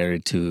to get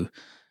married to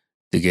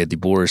get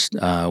divorced.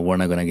 We're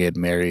not going to get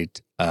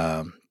married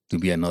to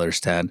be another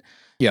stat.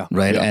 Yeah.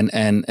 Right. Yeah.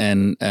 And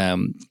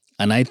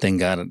I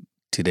thank God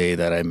today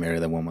that I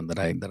married the woman that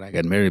I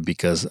got married,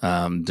 because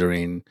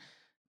during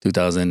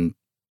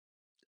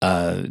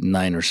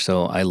 2009 or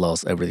so, I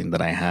lost everything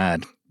that I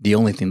had. The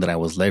only thing that I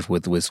was left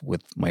with was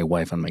with my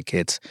wife and my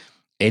kids.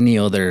 I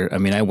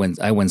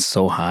went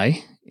so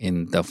high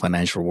in the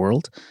financial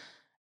world,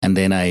 and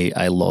then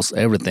I lost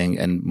everything.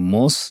 And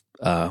most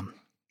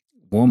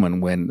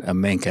woman, when a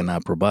man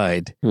cannot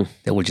provide,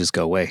 they will just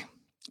go away.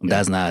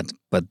 That's not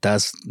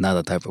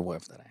the type of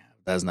wife that I have.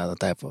 That's not the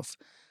type of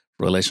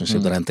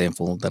relationship that I'm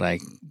thankful that I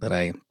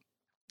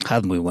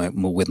had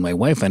with my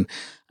wife, and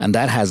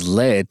that has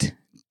led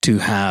to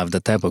have the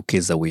type of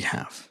kids that we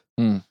have.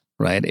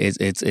 Right?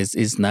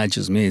 It's not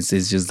just me. It's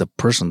just the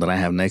person that I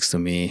have next to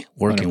me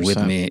working 100%.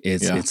 with me.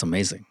 It's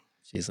amazing.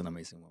 She's an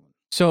amazing woman.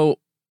 So,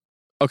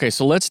 okay,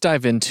 so let's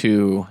dive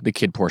into the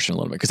kid portion a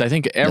little bit, because I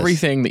think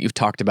everything that you've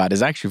talked about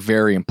is actually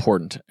very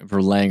important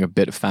for laying a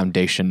bit of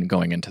foundation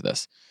going into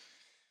this.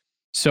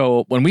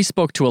 So when we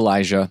spoke to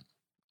Elijah,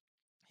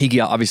 he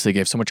obviously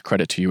gave so much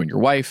credit to you and your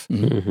wife,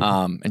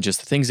 and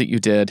just the things that you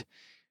did.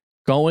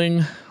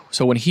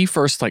 So when he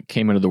first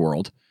came into the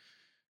world,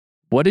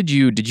 did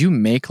you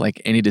make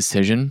any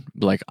decision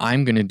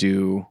I'm going to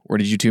do, or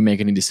did you two make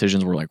any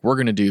decisions where we're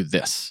going to do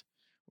this,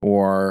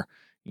 or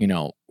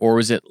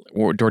was it,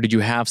 or did you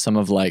have some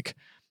of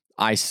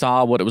I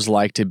saw what it was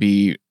like to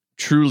be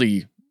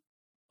truly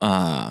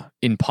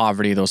in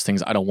poverty, those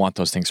things, I don't want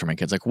those things for my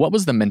kids. What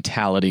was the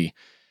mentality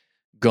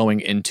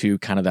going into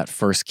kind of that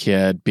first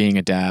kid, being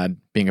a dad,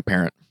 being a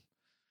parent?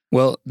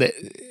 Well,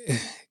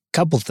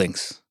 couple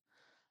things.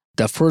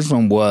 The first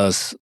one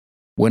was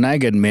when I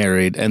get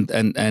married, and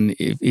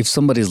if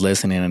somebody's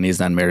listening and he's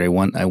not married,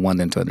 I want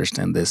them to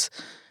understand this.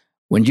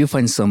 When you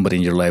find somebody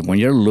in your life, when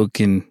you're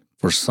looking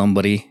for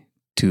somebody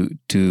to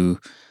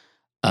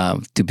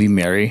be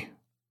married,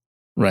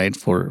 right,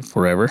 for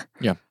forever,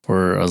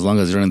 for as long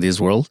as you're in this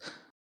world,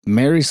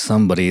 marry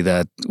somebody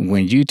that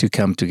when you two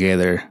come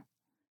together,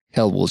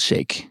 hell will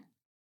shake,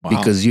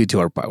 because you two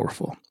are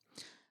powerful.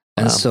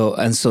 And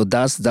so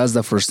that's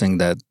the first thing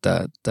that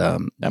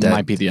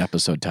might be the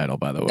episode title,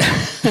 by the way.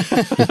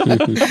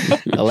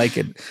 I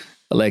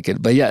like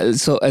it. But yeah,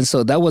 so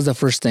that was the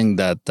first thing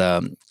that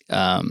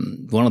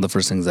one of the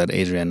first things that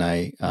Adrian and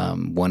I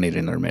wanted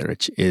in our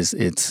marriage is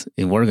if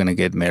we're gonna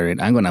get married,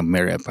 I'm gonna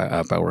marry a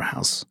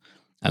powerhouse.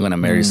 I'm gonna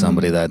marry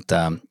somebody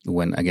that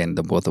when again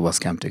the both of us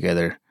come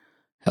together,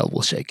 hell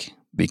will shake,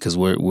 because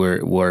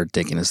we're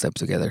taking a step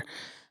together.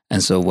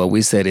 And so what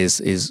we said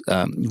is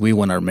we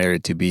want our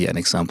marriage to be an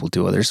example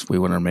to others. We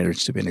want our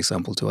marriage to be an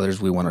example to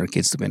others. We want our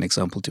kids to be an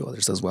example to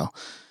others as well.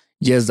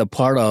 Yes, the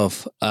part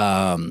of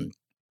I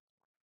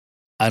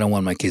don't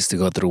want my kids to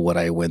go through what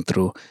I went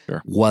through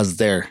was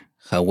there.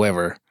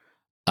 However,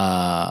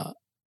 I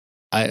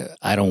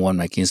don't want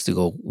my kids to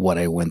go what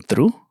I went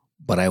through,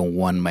 but I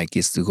want my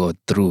kids to go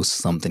through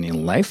something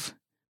in life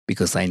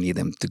because I need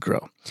them to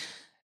grow.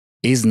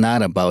 It's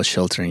not about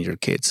sheltering your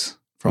kids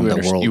from the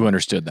world. You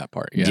understood that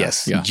part. Yeah.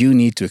 Yes. Yeah. You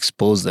need to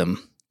expose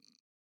them,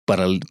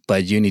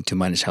 but you need to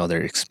manage how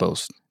they're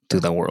exposed to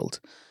the world,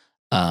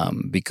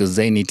 because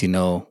they need to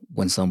know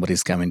when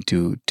somebody's coming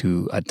to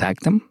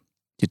attack them,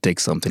 to take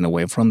something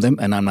away from them.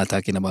 And I'm not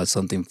talking about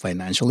something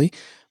financially,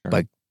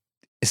 but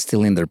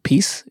stealing their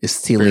peace,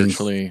 stealing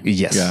spiritually,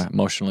 yes,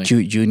 emotionally.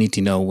 You need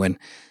to know when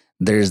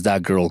there's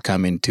that girl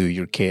coming to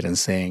your kid and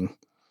saying,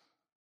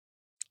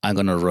 "I'm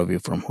gonna rob you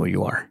from who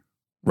you are."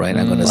 Right,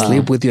 I'm gonna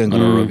sleep with you. I'm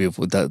gonna rob you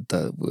with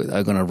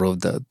I'm gonna rob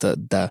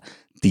the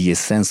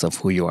essence of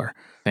who you are.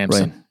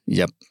 Samson. Right?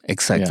 Yep,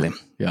 exactly.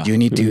 Yeah. You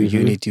need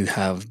to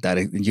have that.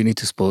 You need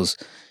to expose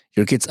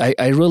your kids.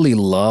 I really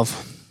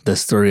love the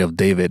story of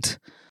David,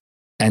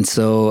 and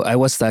so I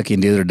was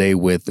talking the other day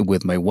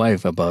with my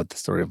wife about the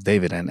story of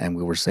David, and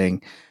we were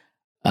saying,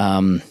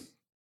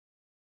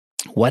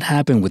 what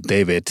happened with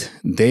David?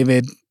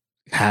 David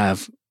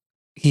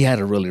he had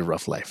a really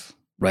rough life,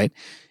 right?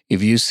 If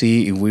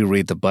we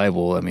read the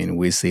Bible, I mean,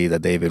 we see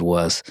that David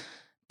was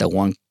the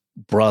one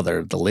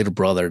brother, the little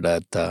brother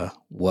that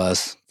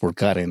was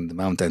forgotten in the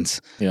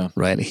mountains. Yeah.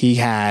 Right. He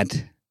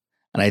had,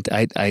 and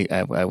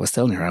I was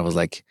telling her, I was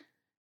like,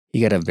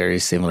 he got a very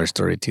similar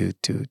story to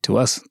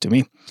us, to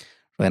me.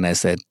 And I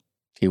said,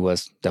 he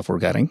was the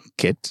forgotten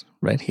kid,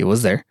 right? He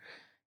was there.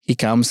 He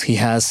comes, he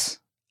has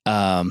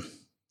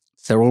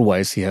several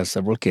wives, he has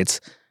several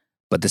kids.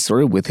 But the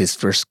story with his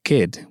first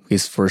kid,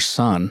 his first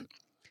son,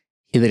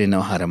 he didn't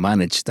know how to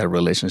manage that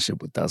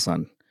relationship with that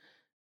son,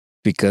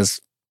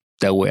 because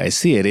the way I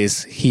see it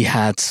is he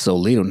had so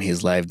little in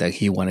his life that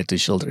he wanted to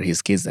shelter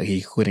his kids that he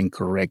couldn't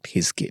correct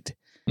his kid.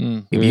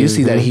 If you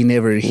see that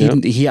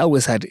he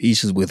always had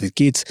issues with his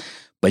kids,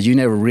 but you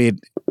never read.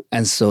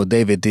 And so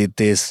David did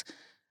this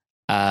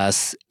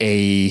as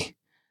a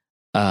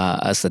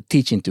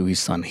teaching to his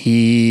son.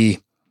 He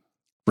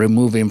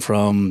removed him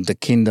from the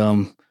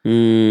kingdom.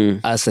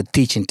 As a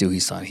teaching to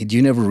his son.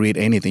 You never read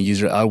anything.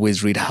 You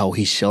always read how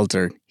he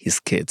sheltered his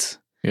kids.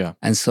 Yeah.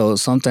 And so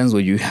sometimes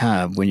when you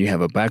have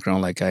a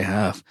background like I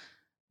have,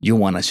 you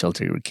want to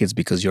shelter your kids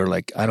because you're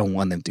like, I don't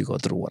want them to go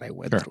through what I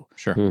went through.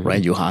 Sure.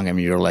 Right? You hung them.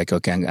 You're like,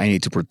 okay, I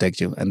need to protect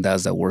you. And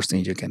that's the worst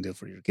thing you can do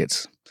for your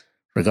kids.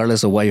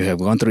 Regardless of what you have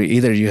gone through,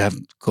 either you have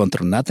gone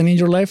through nothing in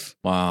your life.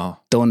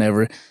 Wow. Don't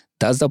ever.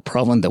 That's the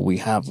problem that we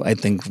have, I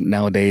think,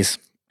 nowadays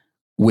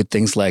with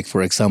things like,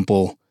 for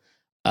example,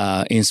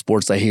 in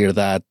sports, I hear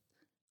that,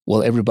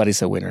 well,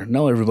 everybody's a winner.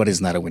 No,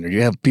 everybody's not a winner.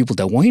 You have people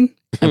that win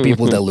and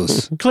people that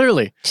lose.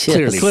 Clearly.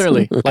 Yes.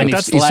 Clearly. Like And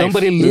that's if life.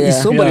 somebody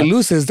Yeah.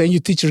 loses, then you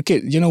teach your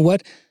kid, you know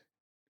what?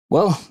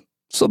 Well,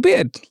 so be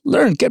it.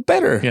 Learn, get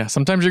better. Yeah,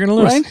 sometimes you're going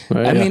to lose. Right?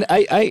 Right. I mean,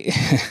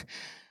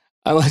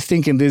 I was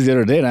thinking this the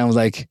other day, and I was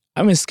like,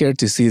 I'm scared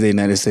to see the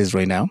United States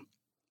right now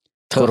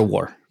go to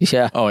war.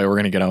 Yeah. Oh, yeah, we're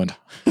going to get owned.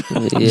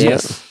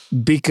 Yes.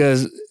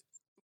 Because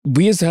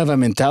we used to have a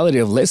mentality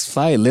of let's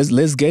fight,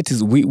 let's get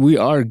this. We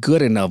are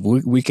good enough.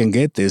 We can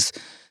get this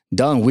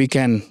done. We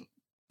can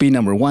be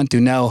number one. To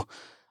now,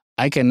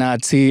 I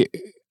cannot see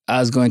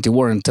us going to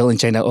war and telling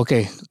China,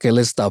 okay,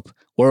 let's stop.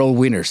 We're all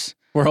winners.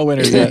 We're all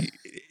winners. Yeah.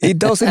 It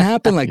doesn't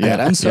happen like that.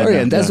 Yeah. I'm sorry,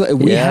 Yeah, and that's yeah. why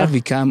we Yeah. have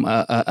become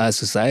a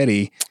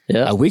society,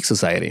 Yeah. a weak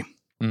society,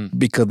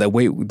 because the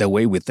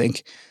way we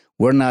think,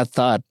 we're not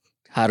taught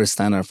how to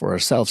stand up for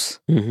ourselves.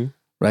 Mm-hmm.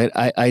 Right?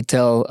 I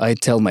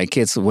tell my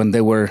kids when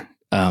they were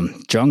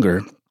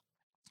younger,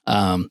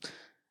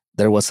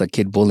 there was a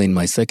kid bullying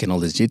my second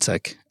oldest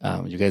Jitsak.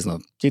 You guys know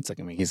Jitsak.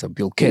 I mean, he's a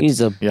built kid. He's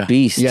a Yeah.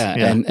 beast. Yeah,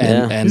 Yeah.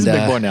 and He's a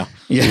big boy now.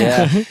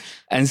 yeah.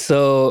 And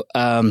so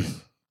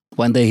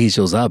one day he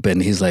shows up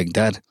and he's like,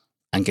 "Dad,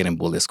 I'm getting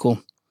bullied at school."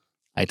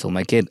 I told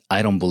my kid,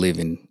 I don't believe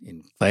in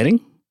fighting,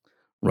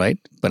 right?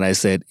 But I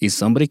said, if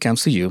somebody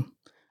comes to you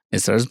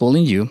and starts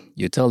bullying you,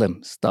 you tell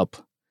them, stop.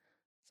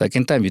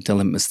 Second time, you tell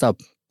them,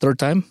 stop. Third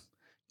time,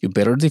 you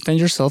better defend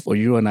yourself or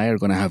you and I are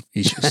going to have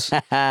issues.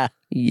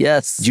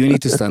 Yes. You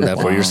need to stand up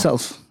for Wow.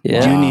 yourself.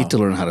 Yeah. You need to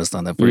learn how to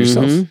stand up for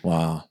yourself, Mhm.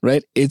 Wow.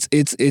 right? It's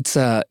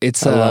I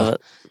love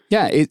it.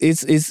 yeah,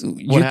 it's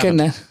you happened?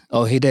 can.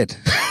 Oh, he did.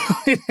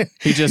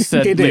 He just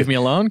said, He did. leave me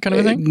alone kind of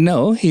a thing?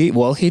 No, he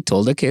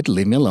told the kid,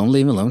 leave me alone,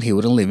 leave me alone. He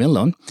wouldn't leave me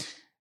alone.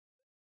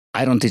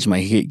 I don't teach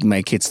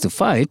my kids to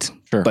fight,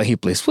 Sure. but he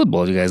plays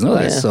football. You guys know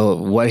that. Yeah. So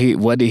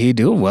what did he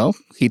do? Well,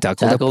 he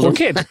tackled the Tackled poor him.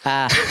 kid.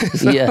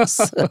 Yes.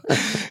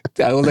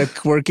 Tackled the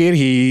poor kid.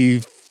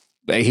 He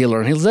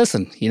learned his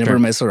lesson. He never Sure.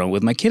 messed around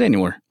with my kid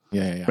anymore.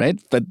 Yeah. Right?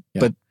 But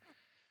Yeah. Well,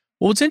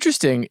 what's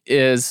interesting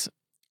is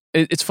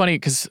it's funny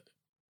because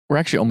we're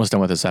actually almost done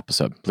with this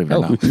episode, believe it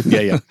or Oh. not.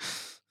 Yeah.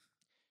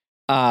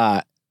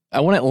 I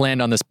want to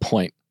land on this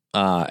point,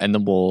 and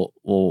then we'll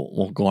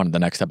go on to the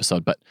next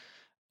episode. But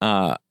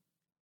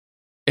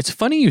it's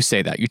funny you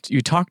say that. You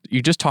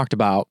just talked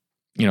about,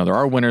 there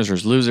are winners,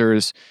 there's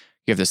losers.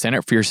 You have to stand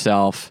up for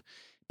yourself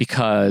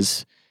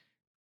because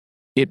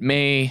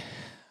I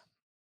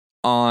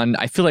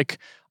feel like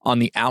on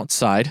the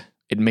outside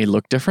it may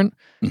look different,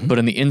 Mhm. but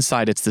on the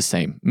inside it's the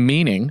same.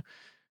 Meaning,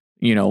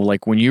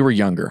 like when you were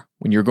younger,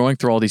 when you're going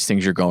through all these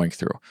things you're going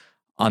through,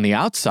 on the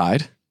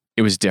outside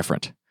it was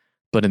different.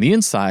 But in the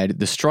inside,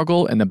 the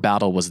struggle and the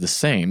battle was the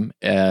same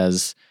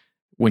as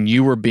when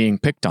you were being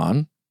picked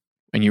on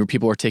and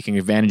people were taking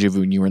advantage of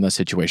you when you were in that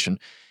situation.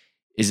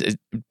 Is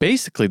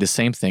basically the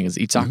same thing as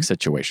Itzhak's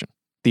situation.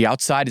 The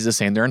outside is the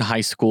same. They're in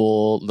high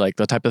school, like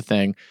that type of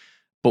thing.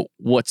 But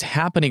what's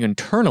happening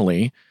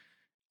internally,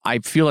 I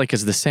feel like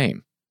is the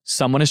same.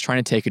 Someone is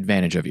trying to take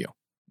advantage of you,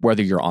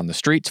 whether you're on the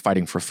streets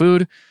fighting for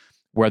food,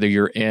 whether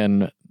you're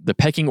in the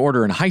pecking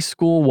order in high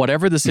school,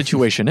 whatever the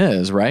situation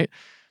is, right?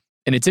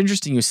 And it's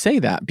interesting you say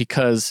that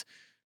because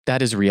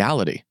that is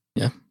reality.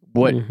 Yeah.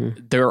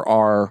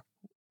 Mhm.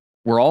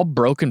 We're all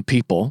broken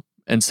people.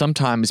 And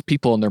sometimes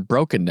people in their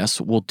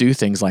brokenness will do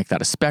things like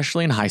that,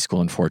 especially in high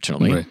school,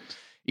 unfortunately. Right.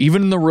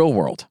 Even in the real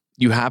world,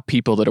 you have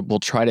people that will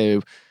try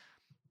to,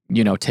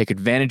 take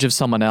advantage of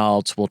someone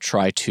else, will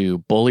try to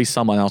bully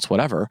someone else,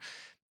 whatever.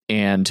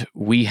 And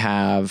we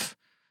have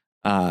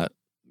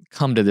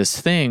come to this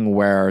thing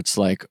where it's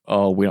like,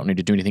 oh, we don't need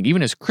to do anything.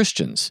 Even as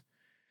Christians,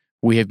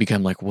 we have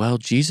become like, well,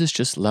 Jesus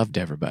just loved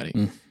everybody.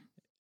 Mm.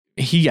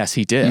 Yes,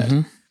 he did.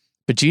 Mhm.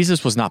 But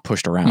Jesus was not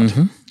pushed around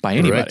Mhm. by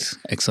anybody. Correct.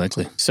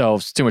 Exactly. So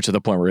it's too much to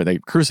the point where they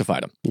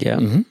crucified him. Yeah.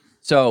 Mhm.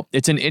 So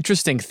it's an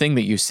interesting thing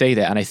that you say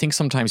that. And I think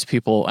sometimes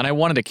people, and I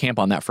wanted to camp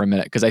on that for a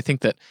minute because I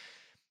think that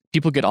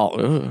people get all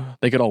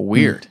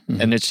weird.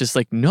 Mhm. And it's just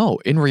like, no,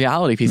 in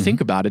reality, if you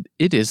think about it,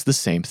 it is the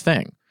same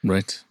thing.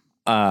 Right.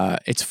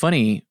 It's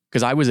funny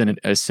because I was in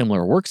a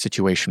similar work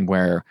situation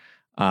where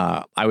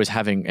I was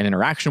having an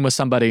interaction with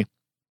somebody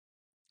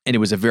and it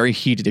was a very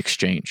heated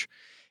exchange.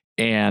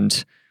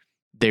 And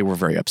they were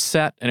very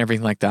upset and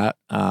everything like that.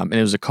 And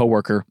it was a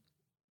coworker.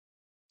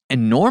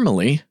 And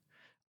normally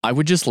I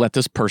would just let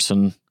this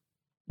person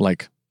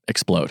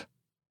explode.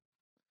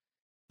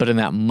 But in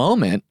that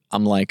moment,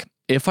 I'm like,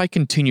 if I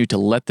continue to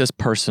let this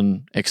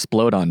person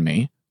explode on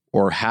me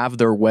or have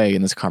their way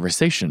in this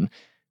conversation,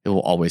 it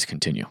will always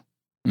continue.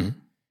 Mhm.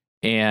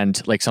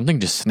 And something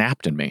just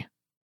snapped in me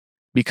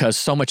because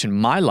so much in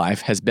my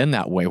life has been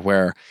that way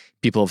where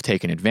people have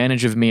taken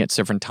advantage of me at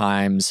different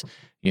times.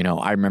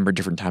 I remember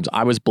different times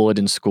I was bullied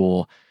in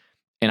school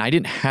and I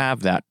didn't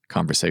have that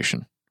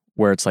conversation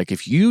where it's like,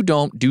 if you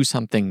don't do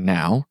something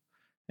now,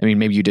 I mean,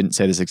 maybe you didn't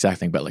say this exact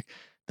thing, but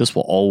this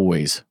will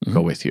always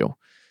go with you.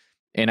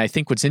 And I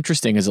think what's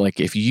interesting is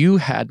if you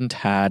hadn't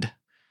had,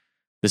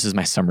 this is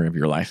my summary of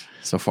your life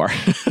so far.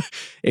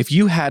 If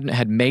you hadn't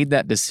had made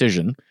that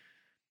decision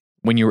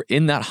when you were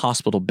in that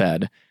hospital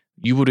bed,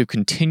 you would have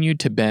continued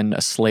to been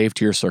a slave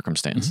to your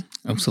circumstance.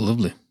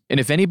 Absolutely. And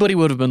if anybody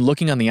would have been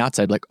looking on the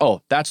outside like,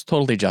 oh, that's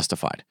totally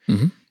justified.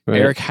 Right.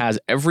 Eric has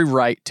every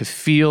right to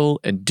feel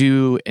and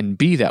do and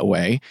be that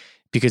way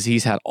because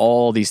he's had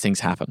all these things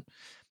happen.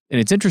 And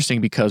it's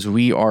interesting because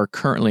we are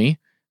currently,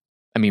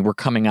 we're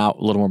coming out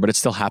a little more, but it's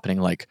still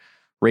happening, like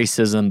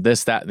racism,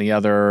 this, that, and the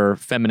other,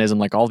 feminism,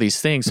 like all these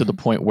things to the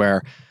point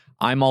where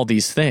I'm all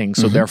these things,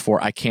 so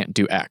therefore I can't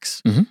do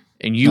X.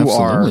 And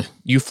you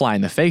you fly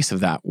in the face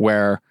of that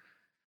where,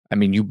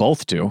 you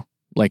both do.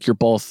 Like you're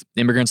both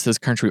immigrants to this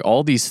country,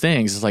 all these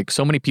things. It's like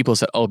so many people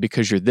said, oh,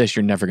 because you're this,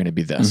 you're never going to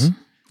be this.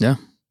 Yeah.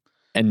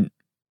 And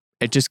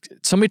it just,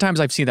 so many times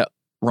I've seen that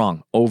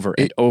wrong over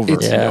and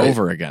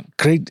over again.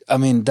 Great.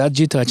 That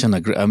you touch on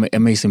an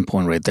amazing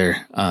point right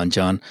there,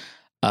 John.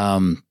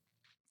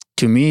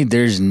 To me,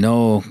 there's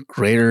no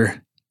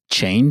greater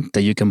chain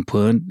that you can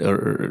put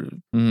or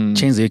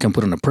chains that you can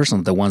put on a person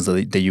than the ones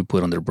that you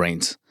put on their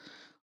brains,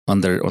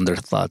 on their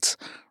thoughts,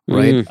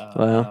 right?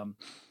 Wow.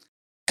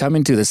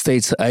 Coming to the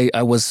States,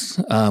 I was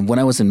when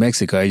I was in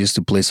Mexico, I used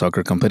to play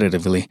soccer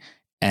competitively,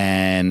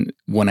 and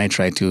when I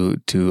tried to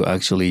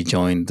actually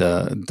join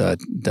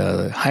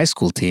the high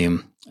school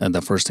team,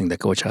 the first thing the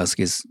coach asked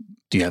is,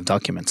 "Do you have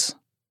documents?"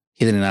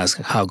 He didn't ask,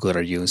 "How good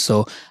are you?"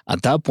 So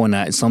at that point,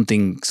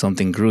 something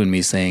grew in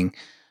me saying,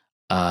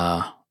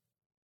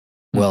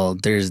 "Well,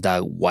 there's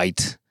that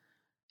white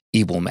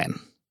evil man,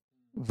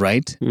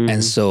 right?"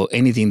 And so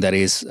anything that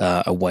is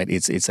a white,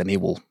 it's an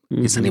evil,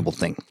 it's an evil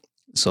thing.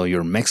 So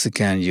you're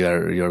Mexican,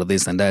 you're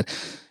this and that.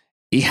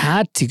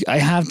 I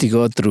have to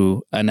go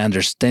through an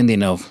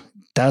understanding of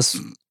that's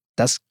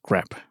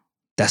crap,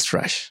 that's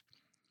trash,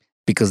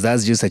 because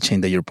that's just a chain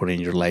that you're putting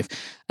in your life.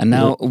 And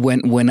now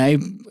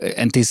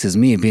and this is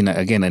me being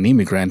again an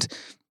immigrant,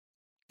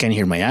 can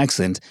hear my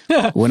accent.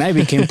 When I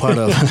became part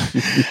of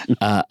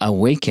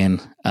Awaken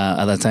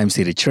at that time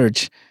City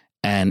Church,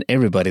 and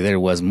everybody there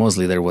was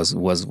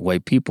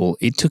white people,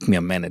 it took me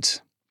a minute.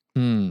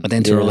 But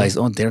then to realize,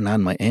 oh, they're not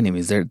my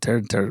enemies. They're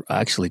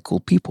actually cool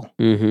people.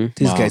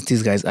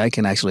 These guys, I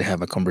can actually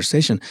have a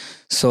conversation.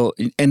 So,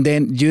 and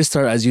then you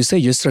start, as you say,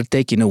 you start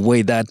taking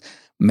away that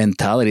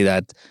mentality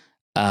that,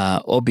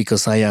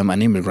 because I am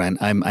an immigrant,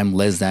 I'm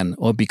less than.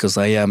 Or because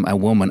I am a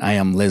woman, I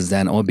am less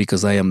than. Or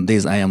because I am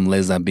this, I am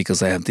less than.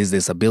 Because I have this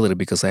disability,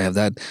 because I have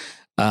that.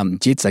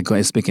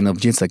 Jitsa, speaking of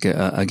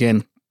Jitsa,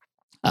 again,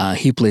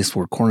 he plays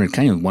for Corner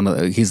Canyon.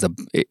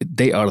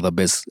 They are the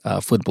best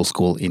football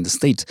school in the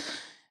state.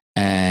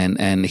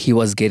 And he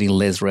was getting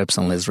less reps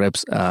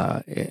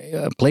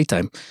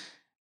playtime.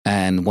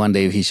 And one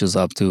day he shows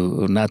up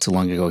not too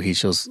long ago, he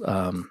shows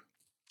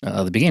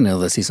at the beginning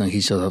of the season, he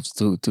shows up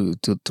to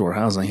our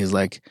house, and he's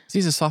like,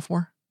 he's a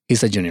sophomore?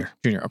 He's a junior.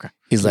 Okay.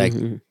 He's like,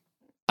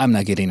 I'm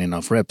not getting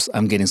enough reps.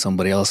 I'm getting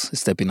somebody else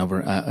stepping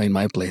over in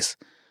my place.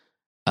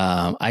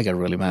 I got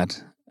really mad.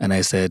 And I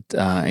said,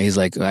 he's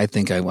like, I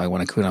think I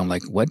want to quit. I'm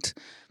like, what?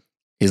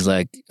 He's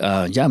like,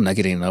 yeah, I'm not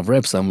getting enough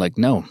reps. I'm like,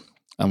 no.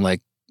 I'm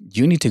like,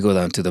 you need to go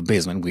down to the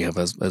basement. We have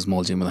a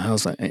small gym in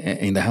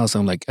the house.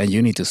 I'm like, and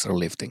you need to start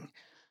lifting.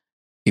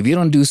 If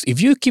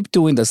you keep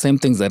doing the same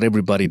things that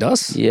everybody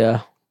does,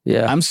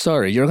 I'm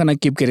sorry, you're gonna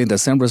keep getting the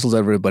same results as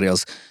everybody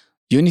else.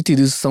 You need to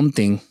do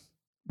something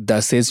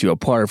that sets you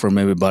apart from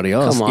everybody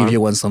else if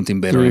you want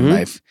something better in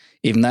life.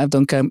 If not,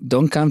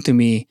 don't come to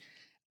me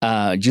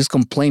just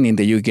complaining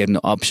that you get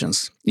no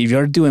options. If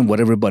you're doing what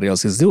everybody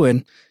else is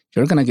doing,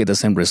 you're gonna get the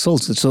same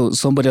results. So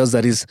somebody else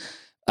that is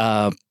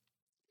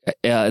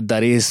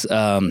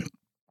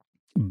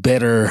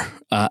better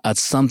at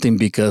something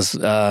because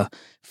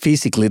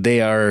physically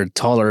they are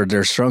taller,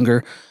 they're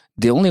stronger.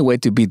 The only way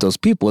to beat those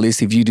people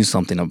is if you do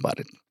something about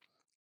it.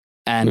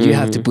 And you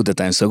have to put the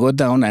time. So go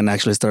down and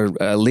actually start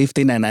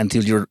lifting, and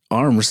until your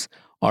arms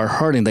are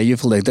hurting, that you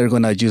feel like they're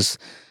going to just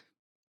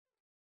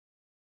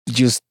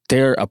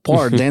tear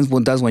apart, then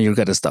that's when you're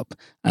going to stop.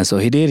 And so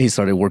he did. He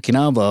started working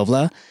out, blah,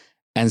 blah.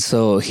 And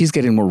so he's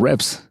getting more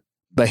reps,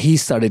 but he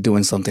started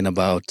doing something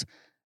about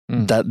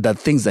the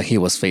things that he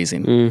was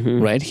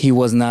facing, right? He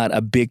was not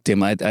a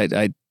victim.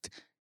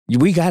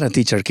 We got to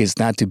teach our kids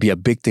not to be a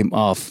victim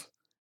of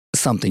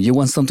something. You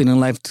want something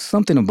in life, do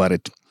something about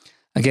it.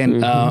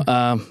 Again,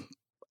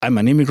 I'm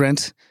an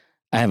immigrant.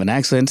 I have an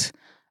accent,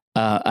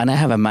 and I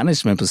have a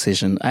management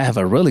position. I have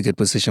a really good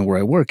position where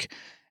I work,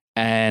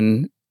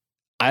 and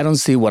I don't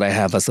see what I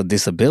have as a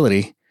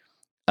disability.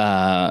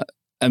 I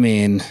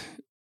don't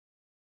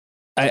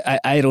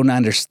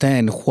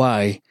understand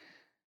why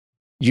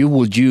you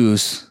would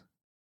use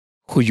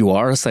who you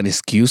are as an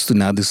excuse to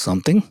not do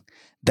something.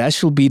 That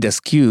should be the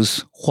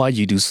excuse why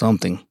you do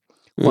something,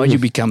 why you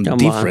become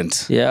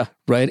different. Yeah.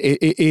 Right?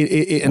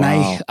 And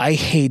I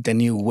hate the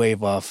new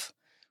wave of,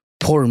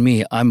 poor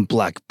me, I'm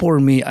black. Poor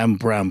me, I'm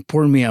brown.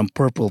 Poor me, I'm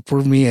purple.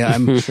 Poor me,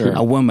 I'm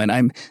a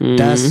woman.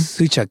 That's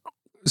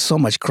so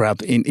much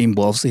crap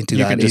involves into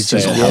that. It's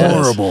just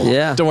horrible.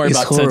 Yeah. Don't worry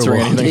It's about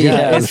censoring horrible.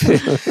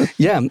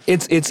 anything.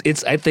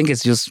 It's I think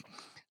it's just,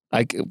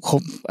 I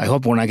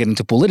hope we're not getting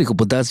too political,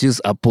 but that's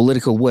just a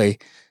political way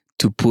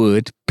to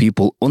put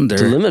people under.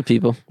 To limit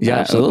people. Yeah,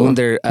 Absolutely.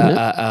 under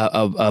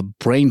a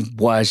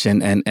brainwash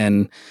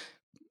and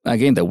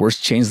again, the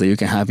worst change that you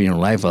can have in your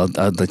life are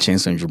the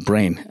change on your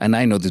brain. And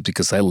I know this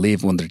because I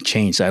live under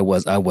change. I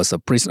was a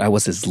prisoner. I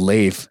was a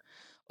slave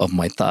of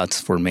my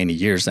thoughts for many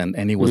years, and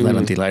it was not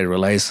until I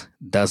realized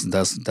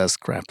that's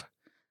crap.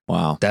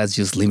 Wow. That's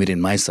just limiting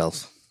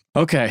myself.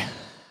 Okay.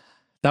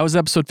 That was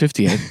episode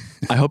 58.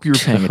 I hope you were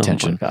paying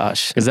attention. Oh my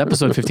gosh. Because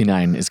episode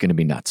 59 is going to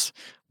be nuts.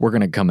 We're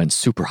going to come in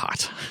super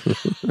hot.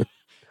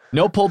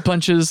 No pulled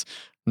punches,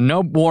 no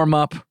warm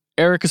up.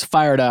 Eric is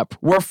fired up.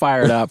 We're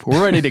fired up.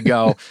 We're ready to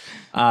go.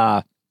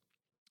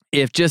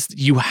 If just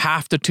you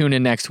have to tune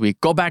in next week,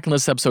 go back and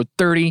listen to episode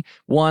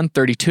 31,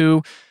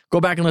 32. Go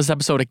back and listen to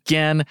episode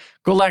again.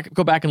 Go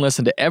back and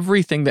listen to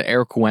everything that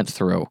Eric went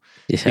through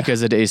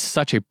because it is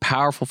such a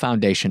powerful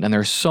foundation, and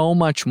there's so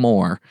much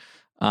more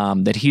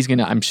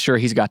that I'm sure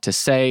he's got to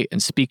say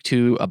and speak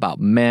to about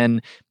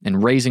men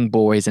and raising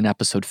boys in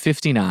episode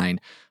 59.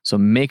 So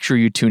make sure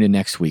you tune in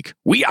next week.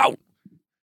 We out.